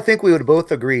 Well, I think we would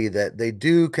both agree that they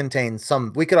do contain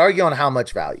some, we could argue on how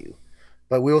much value,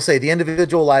 but we will say the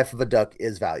individual life of a duck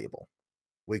is valuable.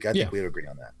 I think we would agree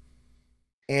on that.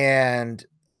 And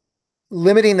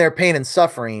limiting their pain and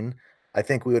suffering, I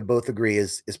think we would both agree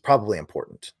is probably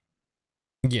important.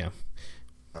 Yeah.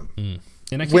 And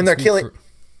I can't when they're killing,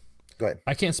 go ahead.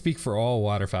 I can't speak for all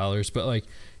waterfowlers, but like,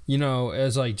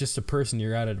 as like just a person,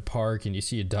 you're out at a park and you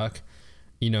see a duck,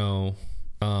 like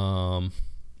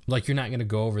you're not going to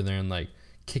go over there and like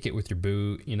kick it with your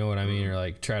boot, you know what I mean? Or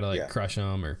like try to like crush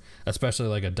them, or especially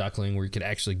like a duckling where you could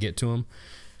actually get to them.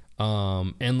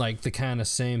 And like the kind of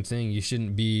same thing, you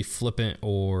shouldn't be flippant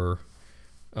or,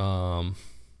 I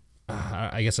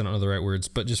guess I don't know the right words,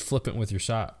 but just flippant with your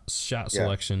shot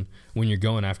selection when you're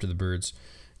going after the birds,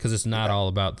 because it's not all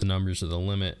about the numbers or the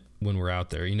limit when we're out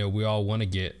there. We all want to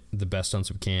get the best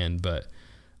hunts we can, but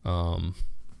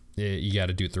you got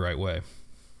to do it the right way.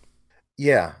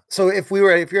 Yeah. So if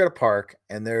you're at a park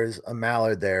and there's a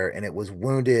mallard there and it was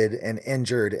wounded and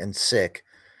injured and sick,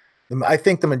 I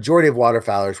think the majority of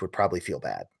waterfowlers would probably feel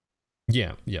bad.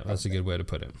 Yeah, that's a good way to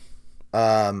put it.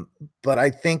 But I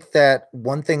think that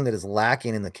one thing that is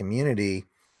lacking in the community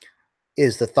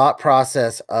is the thought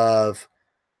process of,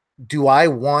 do I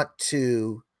want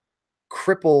to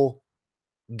cripple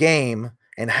game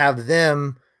and have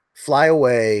them fly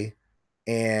away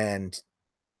and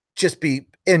just be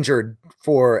injured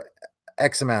for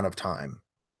X amount of time?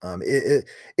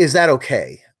 Is that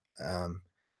okay?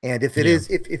 And if it is,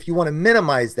 if you want to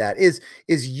minimize that, is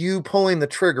you pulling the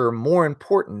trigger more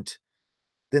important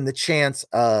than the chance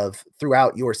of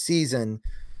throughout your season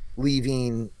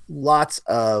leaving lots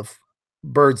of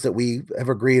birds that we have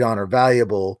agreed on are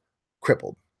valuable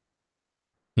crippled?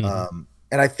 And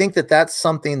I think that that's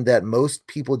something that most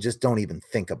people just don't even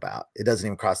think about. It doesn't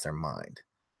even cross their mind.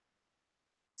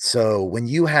 So when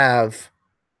you have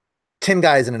 10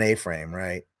 guys in an A-frame,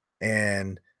 right?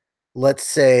 And let's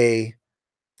say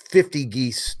 50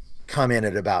 geese come in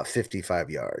at about 55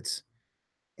 yards.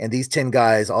 And these 10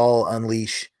 guys all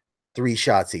unleash 3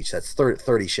 shots each. That's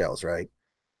 30 shells, right?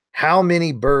 How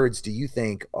many birds do you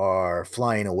think are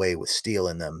flying away with steel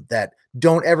in them that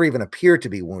don't ever even appear to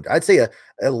be wounded? I'd say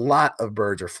a lot of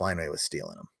birds are flying away with steel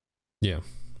in them. Yeah.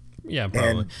 Yeah,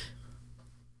 probably.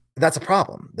 that's a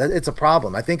problem. It's a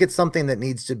problem. I think it's something that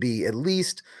needs to be at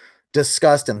least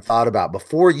discussed and thought about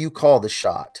before you call the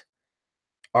shot.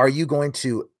 Are you going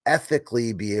to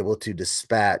ethically be able to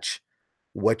dispatch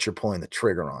what you're pulling the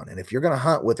trigger on? And if you're going to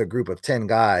hunt with a group of 10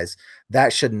 guys,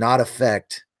 that should not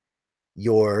affect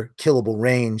your killable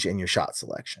range and your shot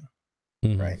selection.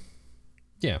 Mm-hmm. Right.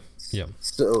 Yeah. Yeah.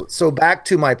 So back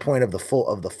to my point of the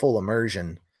full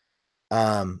immersion.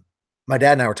 My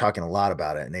dad and I were talking a lot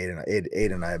about it, and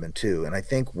Aiden and I have been too. And I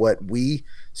think what we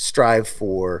strive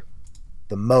for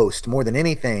the most, more than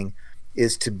anything,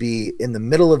 is to be in the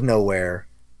middle of nowhere,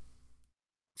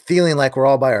 feeling like we're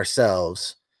all by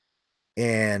ourselves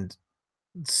and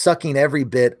sucking every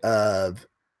bit of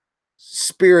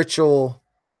spiritual,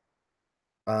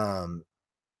 what's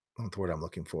the word I'm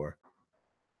looking for?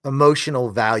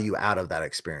 Emotional value out of that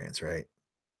experience, right?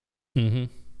 Mm-hmm.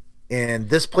 And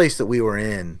this place that we were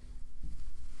in,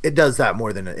 it does that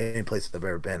more than any place I've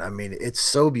ever been. I mean, it's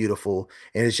so beautiful,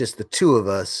 and it's just the two of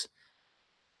us.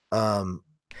 And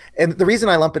the reason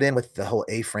I lump it in with the whole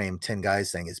A-frame 10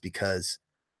 guys thing is because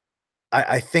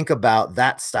I think about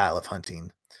that style of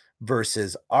hunting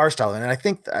versus our style. And I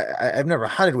think I've never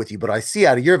hunted with you, but I see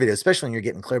out of your video, especially when you're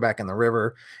getting clear back in the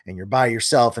river and you're by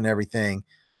yourself and everything.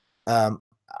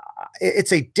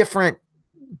 It's a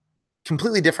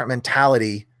completely different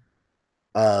mentality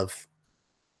of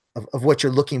what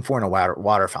you're looking for in a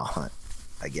waterfowl hunt,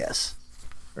 I guess.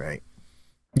 Right.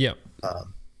 Yeah.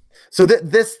 So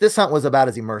this hunt was about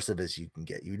as immersive as you can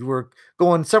get. You were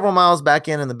going several miles back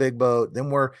in the big boat. Then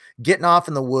we're getting off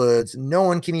in the woods. No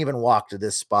one can even walk to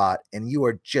this spot. And you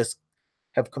are just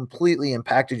have completely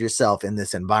impacted yourself in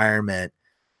this environment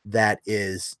that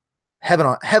is heaven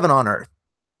on earth,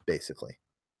 basically.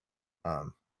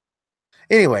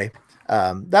 Anyway,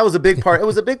 that was a big part. It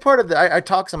was a big part of I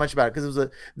talk so much about it because it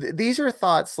was these are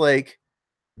thoughts like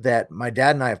that my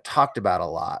dad and I have talked about a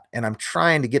lot. And I'm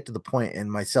trying to get to the point in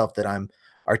myself that I'm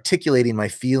articulating my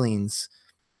feelings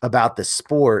about the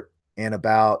sport and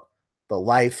about the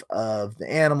life of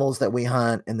the animals that we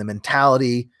hunt and the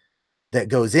mentality that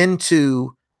goes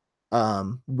into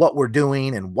what we're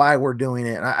doing and why we're doing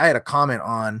it. And I had a comment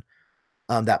on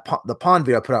the pond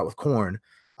video I put out with Corn.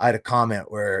 I had a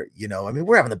comment where,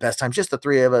 we're having the best time, just the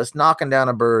three of us knocking down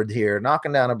a bird here,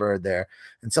 knocking down a bird there.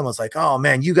 And someone's like, oh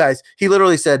man, you guys, he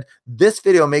literally said, this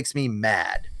video makes me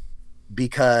mad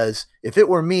because if it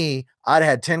were me, I'd have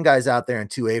had 10 guys out there in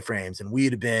 2 A-frames and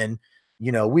we'd have been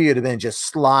just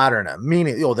slaughtering them,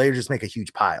 meaning, they just make a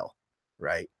huge pile.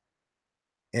 Right.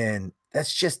 And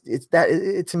that's just,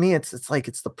 to me, it's like,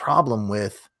 it's the problem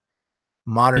with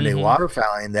modern day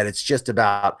waterfowling, that it's just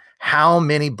about how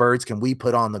many birds can we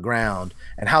put on the ground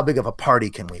and how big of a party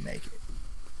can we make it.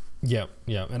 Yeah.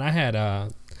 And I had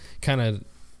kind of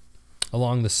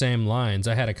along the same lines,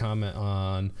 I had a comment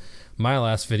on my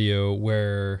last video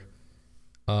where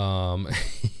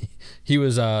he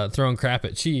was throwing crap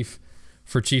at Chief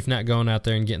for Chief not going out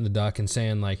there and getting the duck and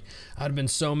saying like, I'd have been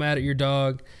so mad at your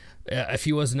dog. If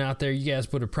he wasn't out there, you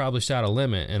guys would have probably shot a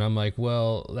limit. And I'm like,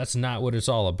 well, that's not what it's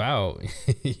all about.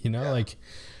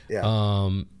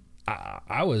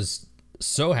 I was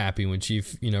so happy when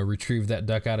Chief, retrieved that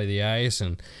duck out of the ice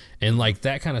and like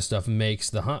that kind of stuff makes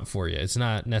the hunt for you. It's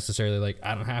not necessarily like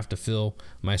I don't have to fill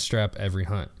my strap every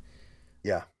hunt.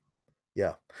 Yeah.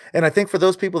 Yeah. And I think for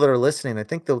those people that are listening, I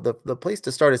think the place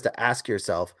to start is to ask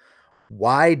yourself,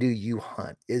 why do you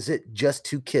hunt? Is it just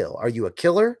to kill? Are you a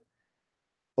killer?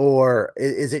 Or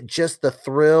is it just the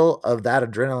thrill of that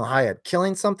adrenaline high at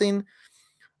killing something?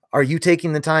 Are you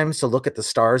taking the time to look at the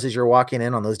stars as you're walking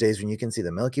in on those days when you can see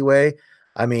the Milky Way?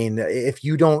 I mean, if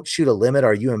you don't shoot a limit,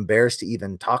 are you embarrassed to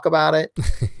even talk about it?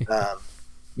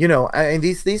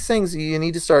 These things, you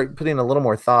need to start putting a little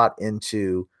more thought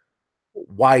into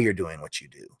why you're doing what you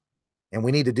do. And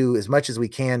we need to do as much as we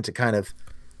can to kind of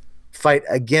fight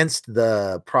against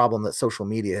the problem that social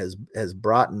media has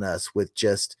brought in us with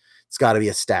just, it's got to be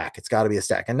a stack. It's got to be a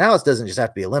stack. And now it doesn't just have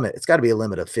to be a limit. It's got to be a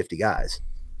limit of 50 guys.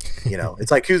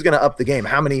 It's like, who's going to up the game?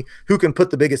 Who can put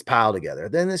the biggest pile together?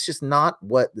 Then it's just not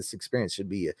what this experience should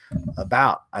be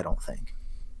about, I don't think.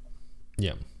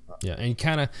 Yeah. Yeah. And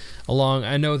kind of along,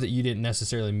 I know that you didn't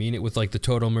necessarily mean it with like the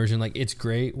total immersion. Like it's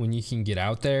great when you can get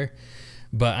out there,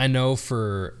 but I know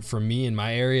for me in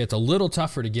my area, it's a little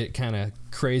tougher to get kind of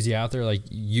crazy out there. Like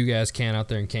you guys can out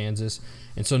there in Kansas.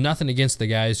 And so nothing against the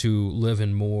guys who live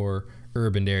in more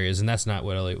urban areas. And that's not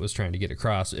what Elliot was trying to get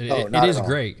across. It is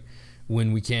great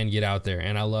when we can get out there.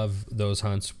 And I love those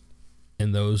hunts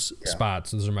in those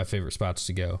spots. Those are my favorite spots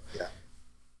to go. Yeah.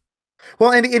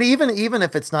 Well, and even if you're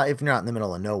not in the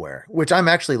middle of nowhere, which I'm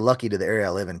actually lucky to the area I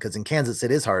live in, because in Kansas,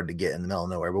 it is hard to get in the middle of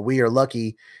nowhere, but we are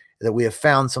lucky that we have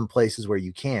found some places where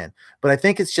you can, but I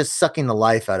think it's just sucking the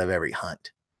life out of every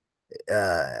hunt.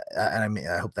 And I mean,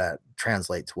 I hope that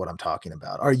translates what I'm talking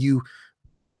about. Are you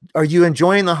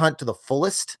enjoying the hunt to the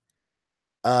fullest?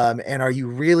 And are you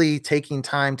really taking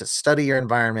time to study your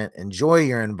environment, enjoy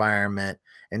your environment,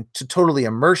 and to totally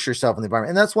immerse yourself in the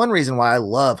environment? And that's one reason why I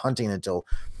love hunting until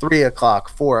 3 o'clock,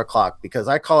 4 o'clock, because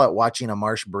I call it watching a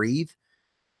marsh breathe,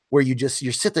 where you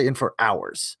sit there in for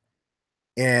hours,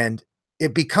 and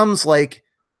it becomes like,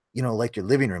 like your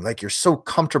living room, like you're so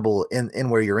comfortable in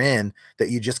where you're in that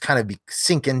you just kind of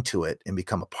sink into it and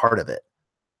become a part of it,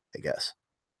 I guess.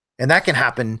 And that can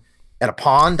happen at a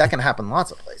pond. That can happen lots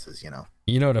of places,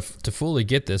 To fully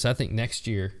get this, I think next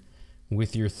year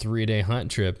with your 3-day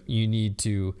hunt trip, you need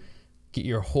to get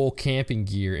your whole camping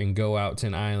gear and go out to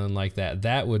an island like that.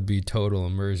 That would be total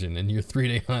immersion. And your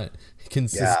 3-day hunt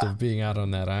consists of being out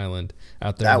on that island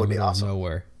out there in the middle of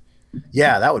nowhere.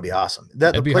 Yeah, that would be awesome.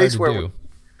 That'd be hard to do.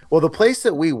 Well, the place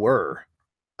that we were,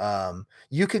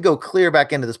 you could go clear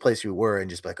back into this place we were and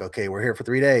just be like, okay, we're here for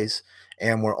 3 days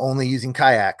and we're only using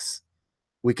kayaks.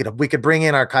 We could bring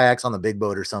in our kayaks on the big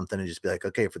boat or something and just be like,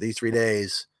 okay, for these 3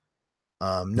 days,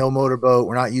 no motorboat.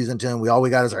 We're not using them. All we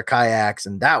got is our kayaks,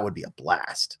 and that would be a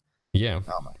blast. Yeah.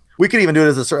 We could even do it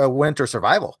as a winter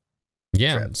survival.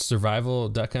 Yeah. Trip. Survival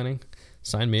duck hunting.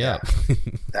 Sign me up.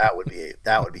 That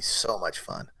would be so much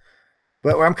fun.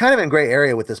 But I'm kind of in gray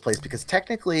area with this place because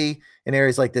technically in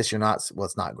areas like this,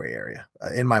 it's not gray area.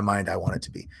 In my mind, I want it to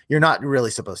be. You're not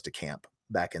really supposed to camp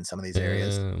back in some of these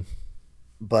areas.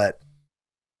 But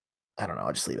I don't know.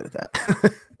 I'll just leave it at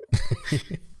that.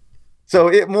 So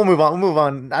we'll move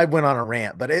on. I went on a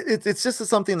rant, but it's just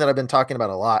something that I've been talking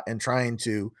about a lot and trying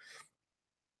to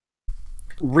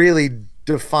really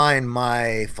define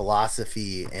my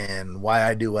philosophy and why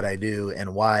I do what I do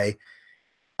and why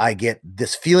I get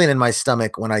this feeling in my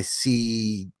stomach when I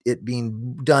see it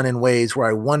being done in ways where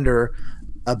I wonder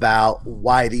about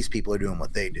why these people are doing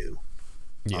what they do.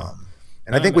 Yeah.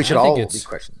 And I think we should all be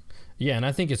questioning. Yeah. And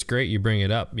I think it's great you bring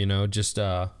it up,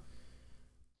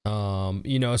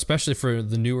 especially for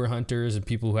the newer hunters and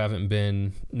people who haven't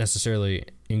been necessarily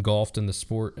engulfed in the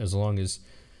sport as long as,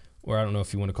 or I don't know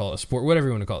if you want to call it a sport, whatever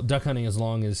you want to call it, duck hunting, as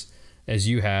long as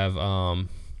you have,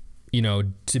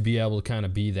 to be able to kind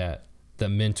of be that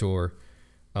mentor,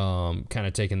 kind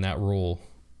of taking that role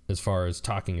as far as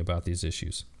talking about these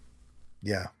issues.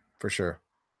 Yeah, for sure.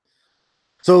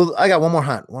 So I got one more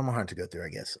hunt to go through, I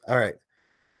guess. All right.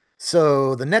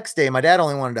 So the next day, my dad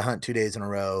only wanted to hunt 2 days in a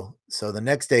row. So the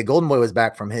next day, Golden Boy was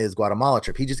back from his Guatemala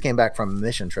trip. He just came back from a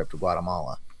mission trip to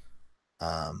Guatemala,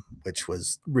 which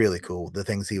was really cool, the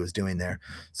things he was doing there.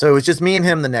 So it was just me and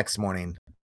him the next morning.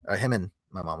 Him and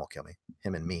my mom will kill me.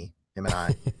 Him and me. Him and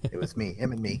I. It was me.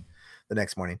 Him and me. The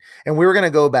next morning. And we were going to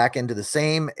go back into the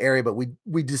same area, but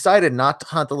we decided not to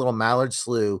hunt the little mallard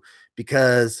slough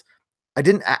because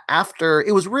after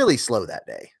it was really slow that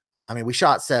day. I mean, we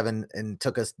shot 7 and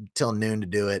took us till noon to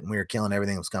do it. And we were killing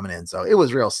everything that was coming in. So it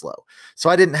was real slow. So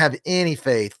I didn't have any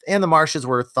faith, and the marshes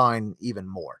were thawing even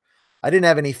more. I didn't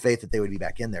have any faith that they would be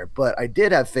back in there, but I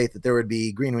did have faith that there would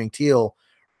be green-winged teal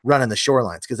running the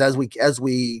shorelines. Cause as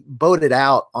we boated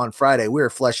out on Friday, we were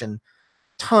fleshing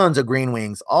tons of green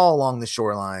wings all along the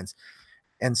shorelines.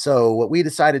 And so what we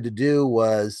decided to do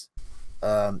was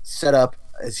set up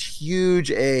as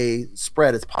huge a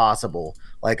spread as possible.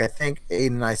 Like I think Aiden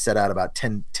and I set out about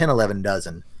 11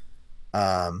 dozen,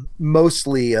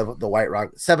 mostly of the white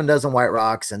rock, 7 dozen white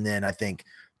rocks. And then I think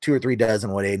 2 or 3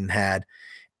 dozen what Aiden had.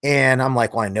 And I'm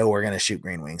like, well, I know we're going to shoot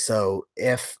green wings. So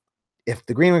if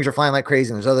the green wings are flying like crazy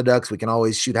and there's other ducks, we can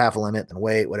always shoot half a limit and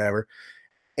wait, whatever.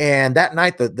 And that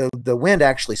night, the wind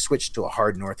actually switched to a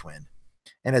hard north wind.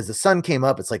 And as the sun came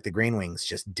up, it's like the green wings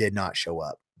just did not show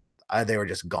up. They were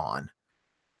just gone.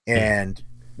 And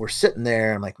we're sitting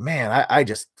there. I'm like, man, I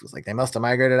just was like, they must have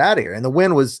migrated out of here. And the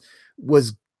wind was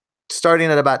starting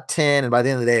at about 10. And by the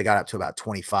end of the day, it got up to about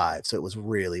 25. So it was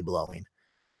really blowing.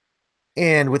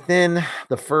 And within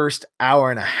the first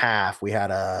hour and a half, we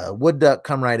had a wood duck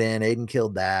come right in. Aiden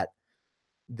killed that.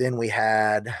 Then we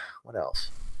had, what else?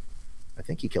 I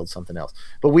think he killed something else.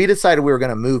 But we decided we were going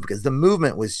to move because the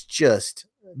movement was just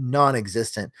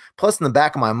non-existent. Plus, in the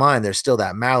back of my mind, there's still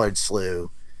that mallard slough.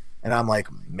 And I'm like,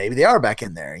 maybe they are back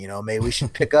in there. Maybe we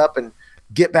should pick up and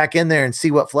get back in there and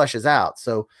see what flushes out.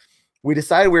 So we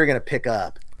decided we were going to pick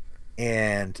up.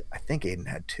 And I think Aiden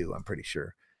had 2, I'm pretty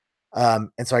sure.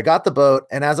 And so I got the boat.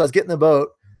 And as I was getting the boat,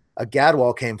 a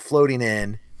gadwall came floating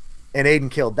in. And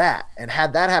Aiden killed that. And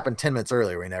had that happened 10 minutes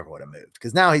earlier, we never would have moved.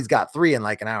 Because now he's got 3 in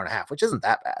like an hour and a half, which isn't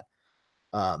that bad.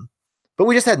 But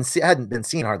we just hadn't been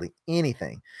seeing hardly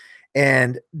anything.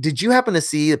 And did you happen to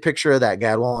see a picture of that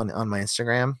gadwall on my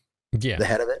Instagram? Yeah. The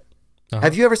head of it.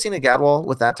 Have you ever seen a gadwall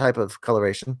with that type of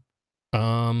coloration?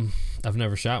 I've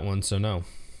never shot one, so no.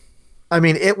 I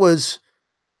mean, it was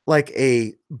like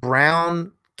a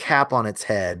brown cap on its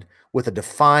head with a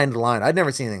defined line. I'd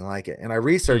never seen anything like it. And I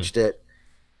researched it.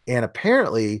 And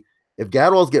apparently, if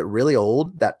gadwalls get really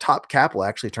old, that top cap will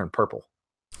actually turn purple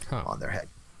on their head.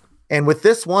 And with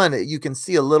this one, you can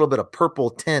see a little bit of purple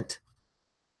tint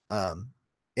in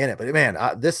it. But man,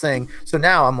 this thing. So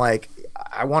now I'm like,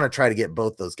 I want to try to get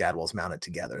both those gadwalls mounted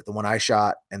together. The one I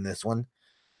shot and this one,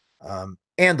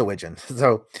 and the widgeon.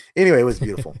 So anyway, it was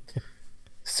beautiful.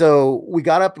 So we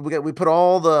got up, we put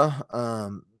all the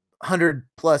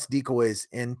 100+ decoys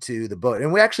into the boat,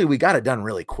 and we got it done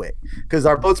really quick because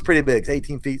our boat's pretty big. It's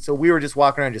 18 feet. So we were just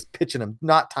walking around, just pitching them,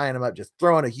 not tying them up, just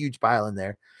throwing a huge pile in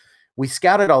there. We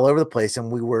scouted all over the place,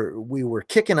 and we were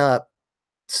kicking up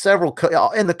several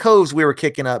in the coves. We were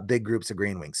kicking up big groups of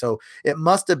green wings. So it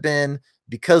must have been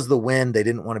because the wind, they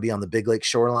didn't want to be on the Big Lake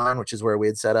shoreline, which is where we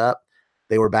had set up.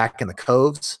 They were back in the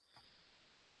coves.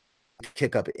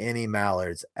 Kick up any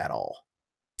mallards at all.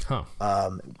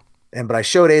 But I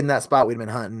showed Aiden that spot we'd been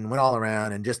hunting, went all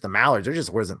around, and just the mallards, there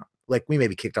just wasn't, like, we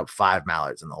maybe kicked up 5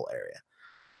 mallards in the whole area.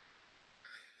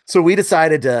 So we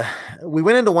decided we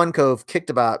went into one cove, kicked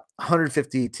about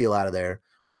 150 teal out of there,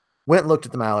 went and looked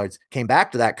at the mallards, came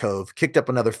back to that cove, kicked up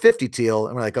another 50 teal,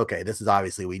 and we're like, okay, this is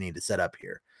obviously, we need to set up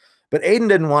here. But Aiden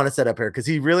didn't want to set up here because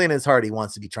he really, in his heart, he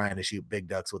wants to be trying to shoot big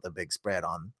ducks with a big spread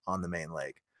on the main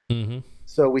lake. Mm-hmm.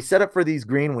 So we set up for these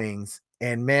green wings,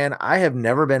 and man, I have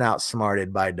never been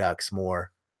outsmarted by ducks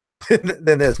more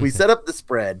than this. We set up the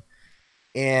spread,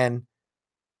 and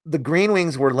the green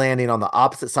wings were landing on the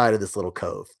opposite side of this little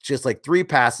cove, just like 3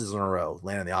 passes in a row,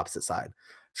 landing on the opposite side.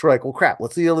 So we're like, well, crap,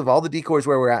 let's leave all the decoys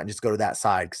where we're at and just go to that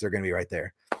side because they're going to be right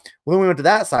there. Well, then we went to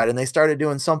that side, and they started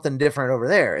doing something different over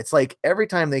there. It's like every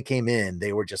time they came in,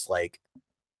 they were just like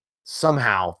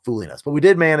somehow fooling us. But we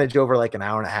did manage over like an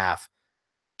hour and a half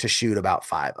to shoot about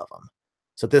 5 of them.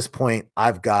 So at this point,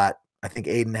 I think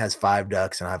Aiden has 5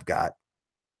 ducks and I've got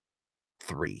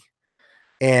 3.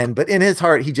 But in his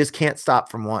heart, he just can't stop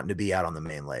from wanting to be out on the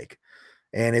main lake.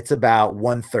 And it's about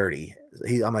 1:30.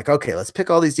 I'm like, okay, let's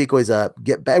pick all these decoys up,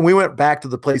 get back. And we went back to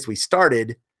the place we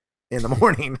started in the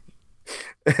morning.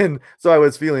 And so I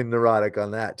was feeling neurotic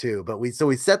on that too. But we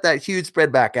set that huge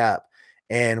spread back up,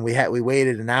 and we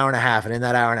waited an hour and a half. And in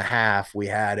that hour and a half, we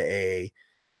had a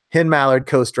hen mallard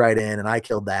coast right in, and I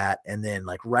killed that. And then,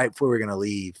 like, right before we were going to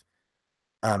leave,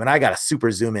 and I got a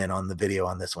super zoom in on the video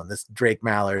on this one, this Drake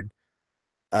mallard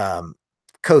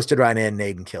coasted right in, and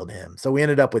Aiden killed him. So we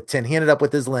ended up with 10. He ended up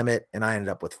with his limit, and I ended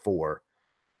up with 4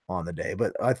 on the day.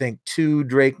 But I think 2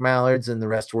 Drake mallards, and the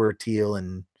rest were teal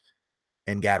and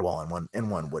gadwall and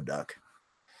one wood duck.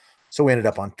 So we ended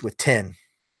up with 10.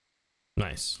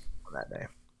 Nice on that day.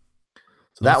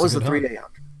 So that was the 3-day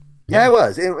hunt. Yeah, it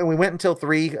was. And we went until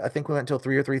 3. I think we went until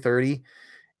 3 or 3:30.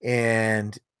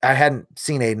 And I hadn't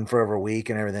seen Aiden for over a week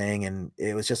and everything. And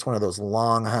it was just one of those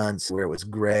long hunts where it was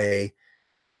gray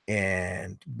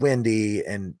and windy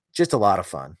and just a lot of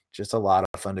fun. Just a lot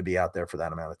of fun to be out there for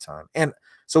that amount of time. And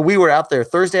so we were out there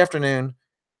Thursday afternoon,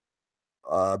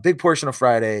 a big portion of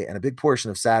Friday, and a big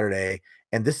portion of Saturday.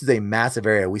 And this is a massive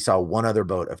area. We saw one other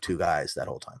boat of 2 guys that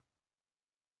whole time.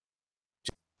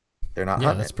 They're not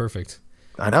hunting. That's perfect.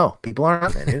 I know. People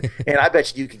aren't hunting. And I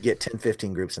bet you could get 10,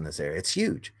 15 groups in this area. It's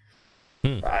huge.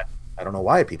 I don't know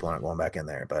why people aren't going back in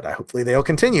there, but hopefully they'll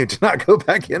continue to not go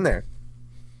back in there.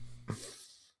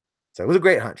 So it was a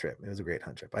great hunt trip.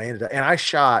 I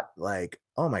shot like,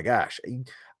 oh my gosh,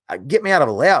 get me out of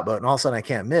a layout boat and all of a sudden I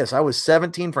can't miss. I was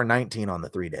 17 for 19 on the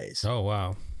 3 days. Oh,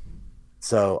 wow.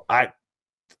 So I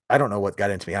don't know what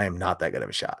got into me. I am not that good of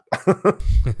a shot.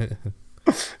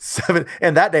 7.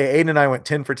 And that day, Aiden and I went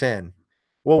 10 for 10.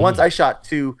 Well, once I shot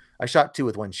 2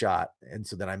 with 1 shot. And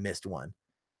so then I missed 1,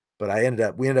 but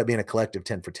we ended up being a collective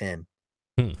 10 for 10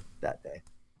 that day.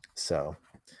 So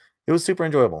it was super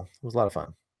enjoyable. It was a lot of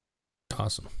fun.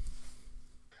 Awesome.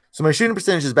 So my shooting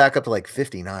percentage is back up to like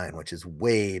 59, which is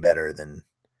way better than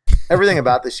everything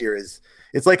about this year.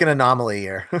 It's like an anomaly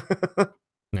here.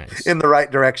 Nice. In the right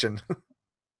direction.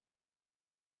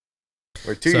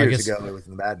 Where 2 years ago it was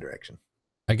in the bad direction.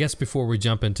 I guess before we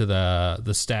jump into the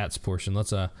stats portion,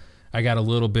 I got a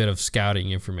little bit of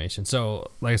scouting information.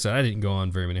 So like I said, I didn't go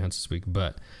on very many hunts this week,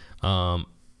 but I'm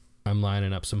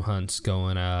lining up some hunts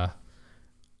going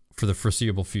for the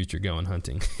foreseeable future, going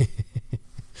hunting.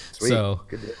 Sweet. So,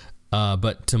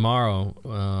 but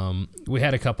tomorrow, we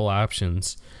had a couple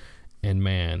options, and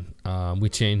man, we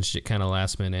changed it kind of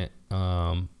last minute.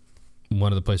 One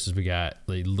of the places we got,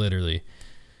 like, literally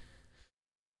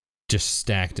just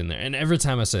stacked in there. And every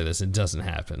time I say this, it doesn't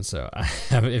happen. So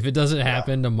if it doesn't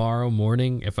happen tomorrow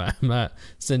morning, if I'm not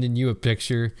sending you a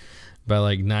picture by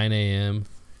like 9 a.m.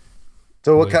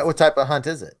 So what type of hunt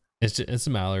is it? It's a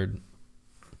mallard.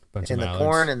 Bunch in of the mallards.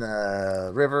 corn, in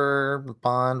the river,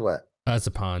 pond, what? It's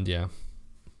a pond, yeah.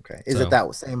 Okay. Is it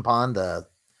that same pond that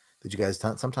you guys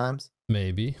hunt sometimes?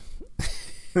 Maybe.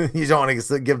 You don't want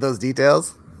to give those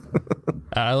details?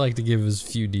 I like to give as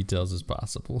few details as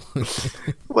possible.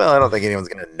 Well, I don't think anyone's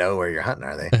going to know where you're hunting,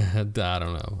 are they? I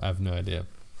don't know. I have no idea.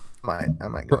 I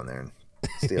might go in there and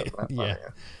steal it.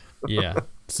 Yeah.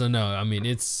 So no, I mean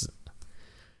it's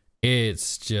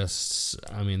just,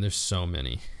 I mean, there's so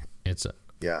many.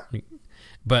 Yeah.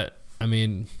 But I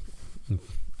mean,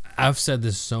 I've said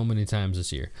this so many times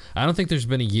this year. I don't think there's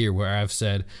been a year where I've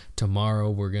said tomorrow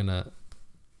we're gonna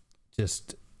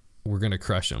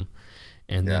crush them,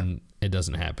 and then it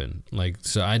doesn't happen. Like,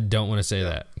 so I don't want to say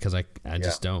that because I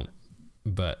just don't.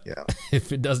 But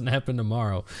if it doesn't happen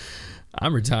tomorrow,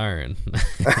 I'm retiring.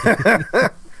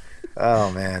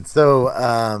 Oh man. So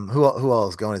who all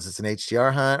is going? Is this an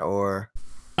HTR hunt or?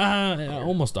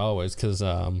 Almost always, because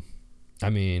I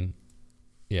mean,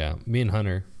 yeah, me and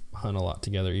Hunter hunt a lot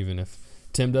together, even if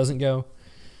Tim doesn't go.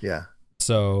 Yeah.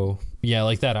 So yeah,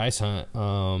 like that ice hunt.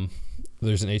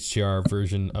 There's an HTR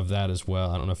version of that as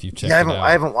well. I don't know if you've checked it out.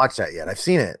 I haven't watched that yet. I've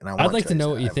seen it, and I'd like to know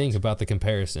what you think about the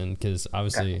comparison, because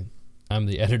obviously I'm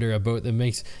the editor of both. It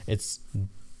makes it's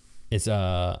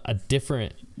a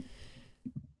different.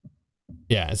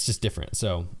 Yeah, it's just different.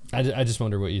 So I just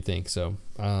wonder what you think. So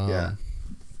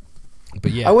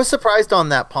but yeah, I was surprised on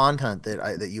that pond hunt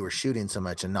that you were shooting so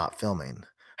much and not filming.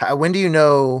 When do you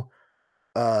know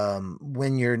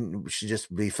when you should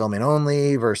just be filming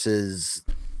only versus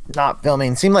not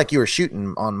filming? Seemed like you were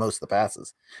shooting on most of the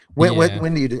passes.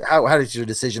 When do you how did your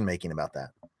decision making about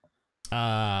that?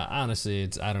 Honestly,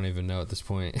 I don't even know at this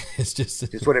point. It's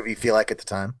just whatever you feel like at the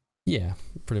time. Yeah,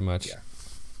 pretty much. Yeah.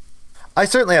 I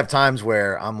certainly have times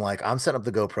where I'm like, I'm setting up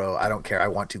the GoPro. I don't care. I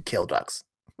want to kill ducks.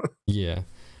 Yeah.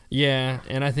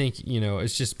 And I think,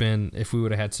 it's just been, if we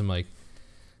would have had some, like,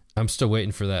 I'm still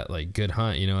waiting for that, like, good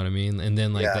hunt, you know what I mean? And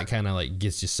then, like, that kind of, like,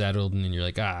 gets you settled, and then you're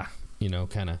like, kind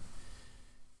of,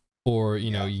 or,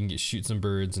 you can shoot some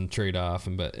birds and trade off.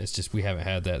 But it's just, we haven't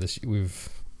had that. We've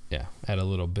had a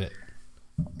little bit.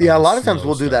 Yeah, a lot of times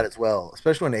we'll do that as well,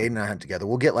 especially when Aiden and I hunt together.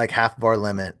 We'll get like half of our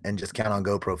limit and just count on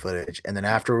GoPro footage. And then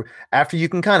after you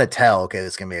can kind of tell, okay,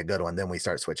 this is going to be a good one, then we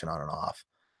start switching on and off.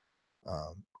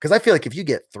 Because I feel like if you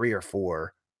get 3 or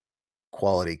 4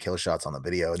 quality kill shots on the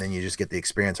video, and then you just get the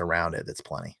experience around it, that's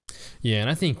plenty. Yeah, and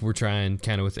I think we're trying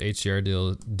kind of with the HDR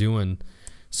deal, doing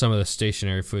some of the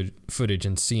stationary footage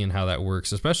and seeing how that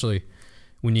works, especially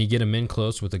when you get them in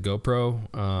close with the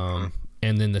GoPro,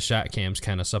 and then the shot cams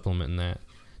kind of supplementing that.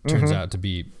 Turns out to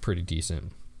be pretty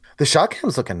decent. The shot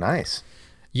cam's looking nice.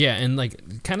 Yeah, and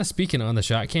like kind of speaking on the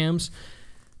shot cams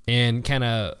and kind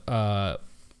of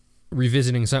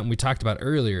revisiting something we talked about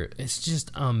earlier, it's just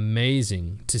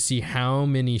amazing to see how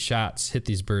many shots hit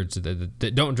these birds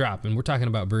that don't drop. And we're talking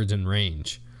about birds in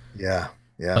range. Yeah.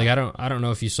 Like I don't know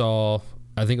if you saw,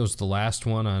 I think it was the last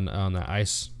one on the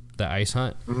ice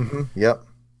hunt. Yep.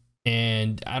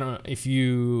 And I don't know if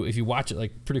you watch it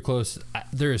like pretty close,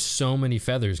 there is so many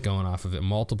feathers going off of it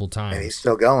multiple times. And he's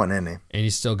still going, isn't he? And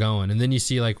he's still going. And then you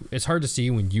see, like, it's hard to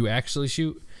see when you actually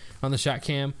shoot on the shot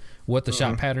cam what the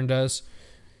shot pattern does.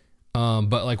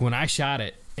 But like when I shot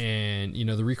it, and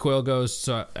the recoil goes,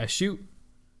 so I shoot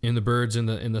in the birds in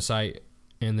the sight,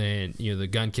 and then the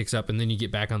gun kicks up, and then you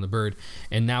get back on the bird,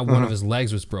 and now one of his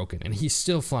legs was broken, and he's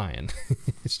still flying.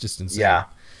 It's just insane.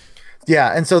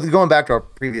 Yeah, and so going back to our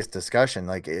previous discussion,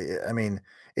 like, I mean,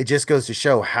 it just goes to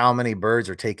show how many birds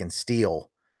are taking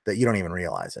steel that you don't even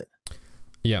realize it.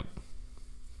 Yep.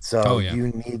 So you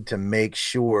need to make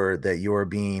sure that you're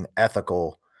being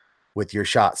ethical with your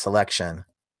shot selection,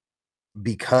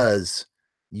 because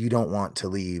you don't want to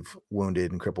leave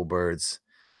wounded and crippled birds.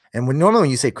 And normally when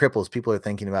you say cripples, people are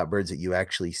thinking about birds that you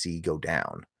actually see go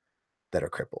down that are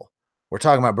crippled. We're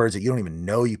talking about birds that you don't even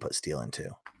know you put steel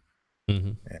into.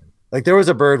 And like there was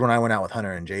a bird when I went out with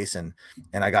Hunter and Jason,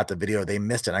 and I got the video. They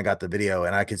missed it. And I got the video,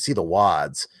 and I could see the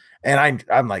wads. And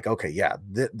I'm like, okay, yeah,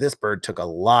 this bird took a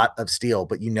lot of steel,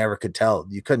 but you never could tell.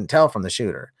 You couldn't tell from the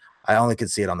shooter. I only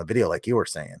could see it on the video, like you were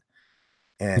saying.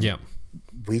 And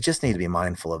we just need to be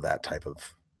mindful of that type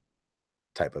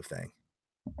of thing,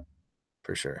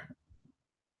 for sure.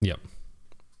 Yep.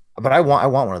 But I want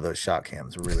one of those shot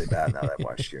cams really bad now that I've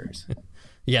watched yours.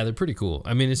 Yeah, they're pretty cool.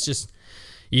 I mean, it's just,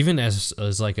 even as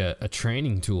like a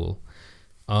training tool,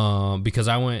 because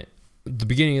I went the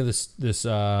beginning of this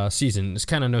season. It's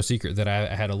kind of no secret that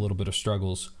I had a little bit of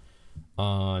struggles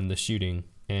on the shooting,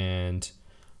 and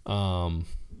I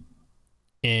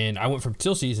went from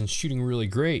teal season shooting really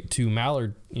great to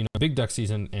mallard, big duck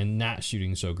season, and not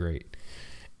shooting so great.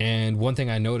 And one thing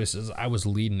I noticed is I was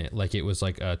leading it like it was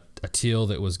like a teal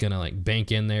that was gonna like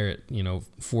bank in there at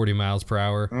 40 miles per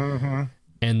hour. Mm-hmm.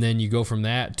 And then you go from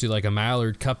that to like a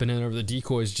mallard cupping in over the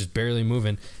decoys, just barely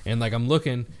moving. And like I'm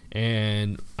looking,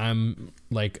 and I'm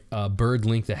like a bird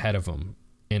length ahead of them.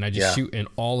 And I just shoot, and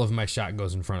all of my shot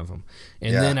goes in front of them.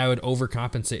 And then I would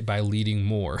overcompensate by leading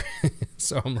more.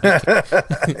 So I'm like,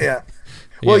 yeah.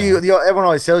 Well, everyone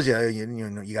always tells you,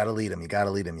 you got to lead them, you got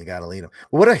to lead them, you got to lead them.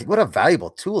 Well, what a valuable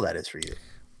tool that is for you.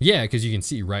 Yeah, because you can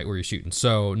see right where you're shooting.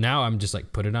 So now I'm just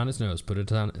like, put it on its nose, put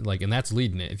it on, like, and that's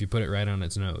leading it if you put it right on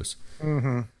its nose.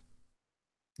 Mm-hmm.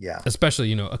 Yeah.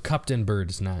 Especially, a cupped in bird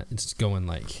is not, it's going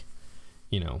like,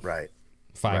 right.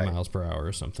 5 miles per hour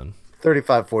or something.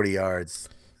 35, 40 yards.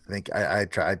 I think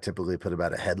I typically put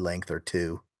about a head length or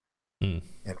two in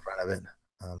front of it.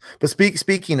 But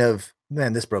speaking of,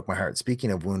 man, this broke my heart. Speaking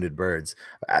of wounded birds,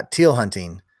 at teal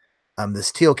hunting,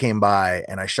 this teal came by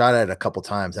and I shot at it a couple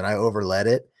times and I overlet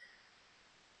it.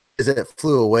 As it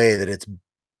flew away, that it's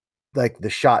like the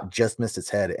shot just missed its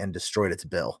head and destroyed its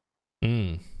bill.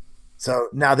 So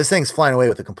now this thing's flying away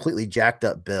with a completely jacked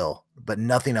up bill, but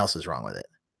nothing else is wrong with it.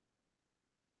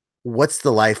 What's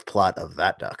the life plot of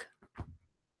that duck?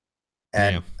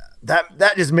 And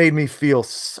that just made me feel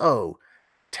so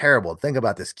terrible. Think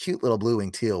about this cute little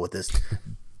blue-winged teal with this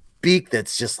beak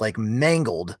that's just like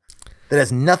mangled, that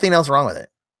has nothing else wrong with it.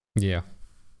 Yeah.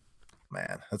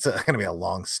 Man, that's going to be a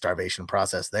long starvation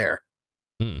process there.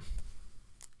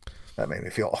 That made me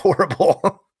feel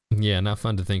horrible. Yeah, not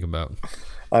fun to think about.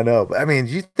 I know, but I mean,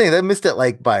 you think they missed it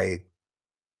like by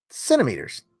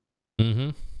centimeters. Mm-hmm.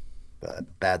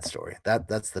 But bad story.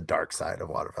 That's the dark side of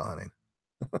waterfowl hunting.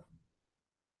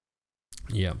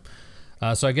 Yeah.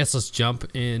 So I guess let's jump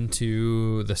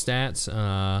into the stats.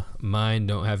 Mine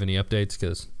don't have any updates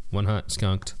because one hunt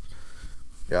skunked.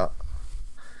 Yeah.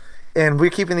 And we're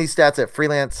keeping these stats at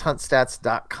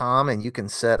freelancehuntstats.com, and you can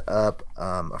set up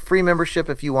a free membership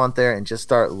if you want there and just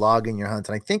start logging your hunts.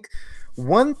 And I think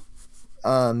one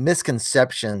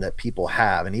misconception that people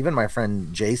have, and even my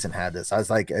friend Jason had this, I was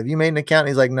like, have you made an account? And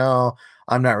he's like, no,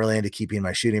 I'm not really into keeping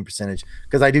my shooting percentage,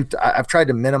 because I've tried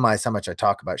to minimize how much I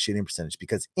talk about shooting percentage,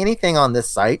 because anything on this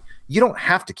site, you don't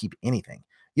have to keep anything.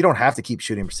 You don't have to keep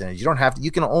shooting percentage. You don't have to, you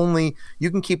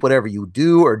can keep whatever you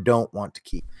do or don't want to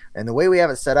keep. And the way we have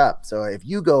it set up, so if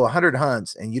you go 100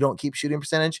 hunts and you don't keep shooting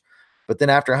percentage, but then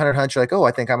after 100 hunts, you're like, oh,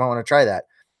 I think I might want to try that.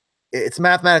 It's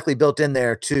mathematically built in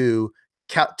there to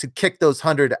kick those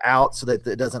 100 out so that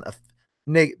it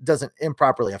doesn't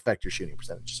improperly affect your shooting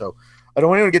percentage. So I don't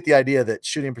want anyone to get the idea that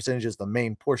shooting percentage is the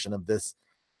main portion of this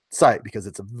site, because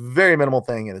it's a very minimal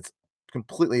thing and it's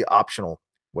completely optional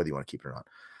whether you want to keep it or not.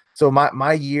 So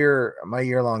my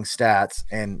year-long stats,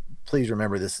 and please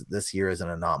remember this year is an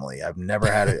anomaly. I've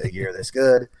never had a year this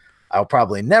good. I'll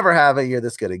probably never have a year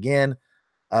this good again.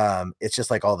 It's just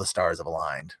like all the stars have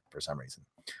aligned for some reason.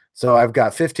 So I've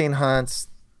got 15 hunts,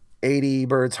 80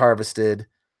 birds harvested,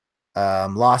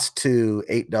 lost 2,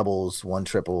 8 doubles, 1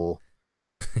 triple,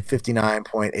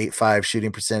 59.85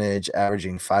 shooting percentage,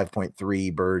 averaging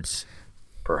 5.3 birds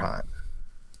per hunt.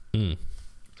 That's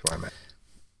where I'm at.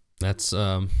 That's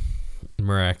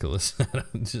miraculous.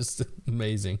 Just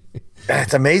amazing.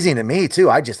 It's amazing to me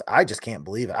too. I just can't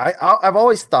believe it. I've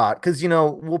always thought, because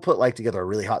we'll put like together a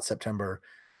really hot September,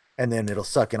 and then it'll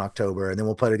suck in October, and then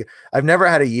we'll put it. I've never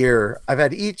had a year. I've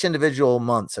had each individual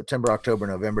month, September, October,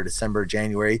 November, December,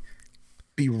 January,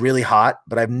 be really hot,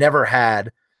 but I've never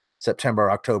had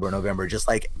September, October, November, just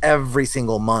like every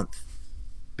single month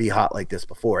be hot like this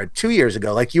before. And 2 years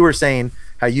ago, like you were saying,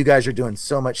 how you guys are doing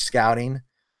so much scouting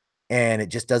and it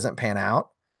just doesn't pan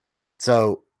out.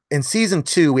 So in season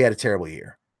 2, we had a terrible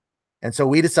year. And so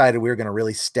we decided we were going to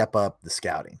really step up the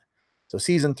scouting. So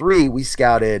season 3, we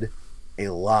scouted a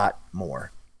lot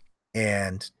more.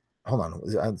 And hold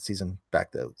on, season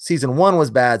 1 was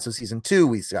bad. So season 2,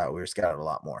 we were scouted a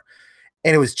lot more.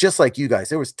 And it was just like you guys.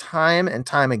 There was time and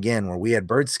time again where we had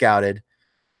birds scouted.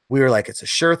 We were like, it's a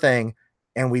sure thing.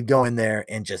 And we'd go in there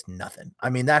and just nothing. I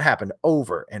mean, that happened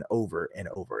over and over and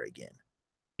over again.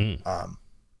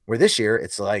 Where this year,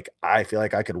 it's like, I feel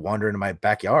like I could wander into my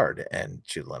backyard and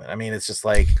shoot a limit. I mean, it's just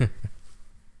like,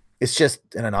 it's just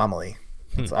an anomaly.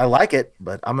 I like it,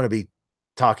 but I'm going to be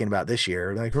talking about this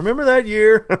year. Like, remember that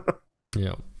year?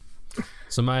 Yeah.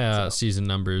 So my season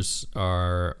numbers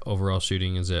are overall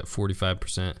shooting is at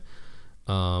 45%.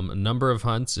 Number of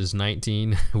hunts is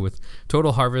 19 with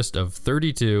total harvest of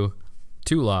 32,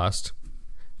 2 lost,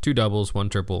 2 doubles, 1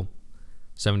 triple,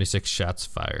 76 shots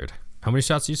fired. How many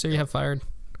shots do you say you have fired?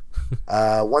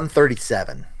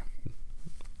 137.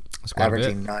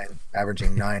 Averaging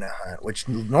nine a hunt, which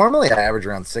normally I average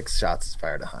around 6 shots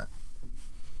fired a hunt.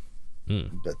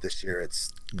 But this year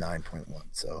it's 9.1.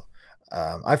 So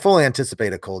I fully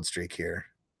anticipate a cold streak here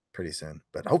pretty soon,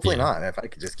 but hopefully not. If I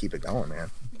could just keep it going, man.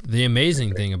 The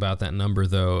amazing thing about that number,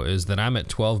 though, is that I'm at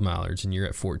 12 mallards and you're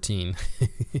at 14.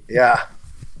 Yeah.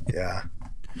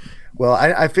 Well,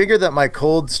 I figure that my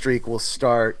cold streak will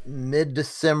start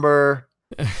mid-December.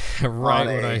 Right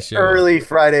when I show early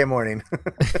Friday morning.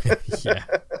 Yeah.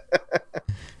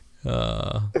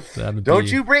 Don't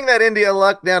you bring that Indiana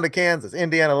luck down to Kansas.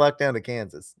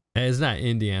 It's not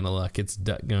Indiana luck. It's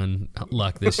duck gun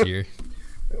luck this year.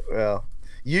 Well,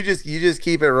 you just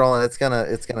keep it rolling. It's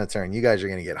gonna turn. You guys are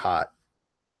gonna get hot.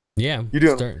 Yeah.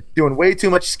 You're doing way too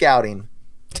much scouting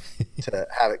to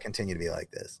have it continue to be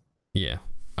like this. Yeah.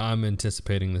 I'm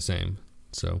anticipating the same.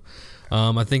 So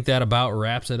I think that about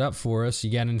wraps it up for us.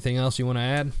 You got anything else you want to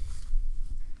add?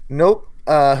 Nope.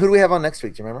 Who do we have on next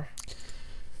week? Do you remember?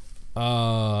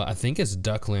 I think it's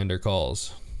Ducklander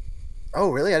Calls.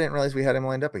 Oh, really? I didn't realize we had him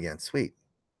lined up again. Sweet.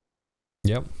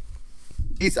 Yep.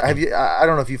 I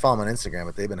don't know if you follow him on Instagram,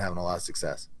 but they've been having a lot of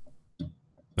success.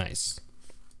 Nice.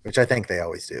 Which I think they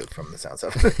always do from the sounds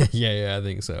of it. Yeah, I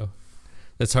think so.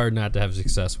 It's hard not to have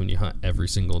success when you hunt every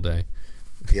single day.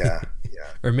 Yeah.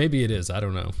 Or maybe it is. I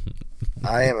don't know.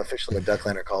 I am officially a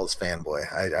Ducklander Calls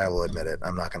fanboy. I will admit it.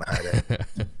 I'm not going to hide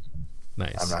it.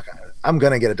 Nice. I'm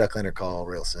going to get a Ducklander call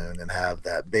real soon and have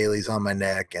that Bailey's on my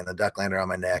neck and the Ducklander on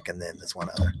my neck and then this one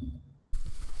other.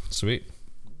 Sweet.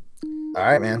 All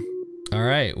right, man. All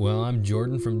right. Well, I'm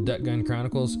Jordan from Duck Gun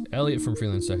Chronicles, Elliot from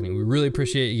Freelance Ducking. We really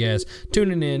appreciate you guys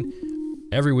tuning in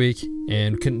every week,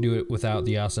 and couldn't do it without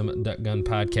the awesome Duck Gun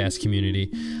podcast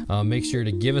community. Make sure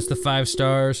to give us the 5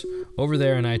 stars over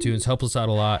there on iTunes. Help us out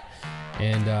a lot.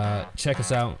 And check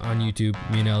us out on YouTube.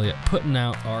 Me and Elliot putting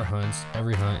out our hunts,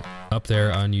 every hunt up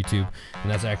there on YouTube. And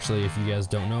that's actually, if you guys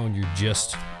don't know and you're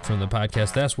just from the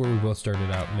podcast, that's where we both started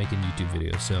out making YouTube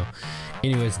videos. So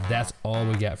anyways, that's all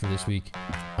we got for this week.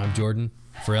 I'm Jordan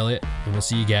for Elliot, and we'll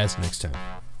see you guys next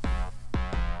time.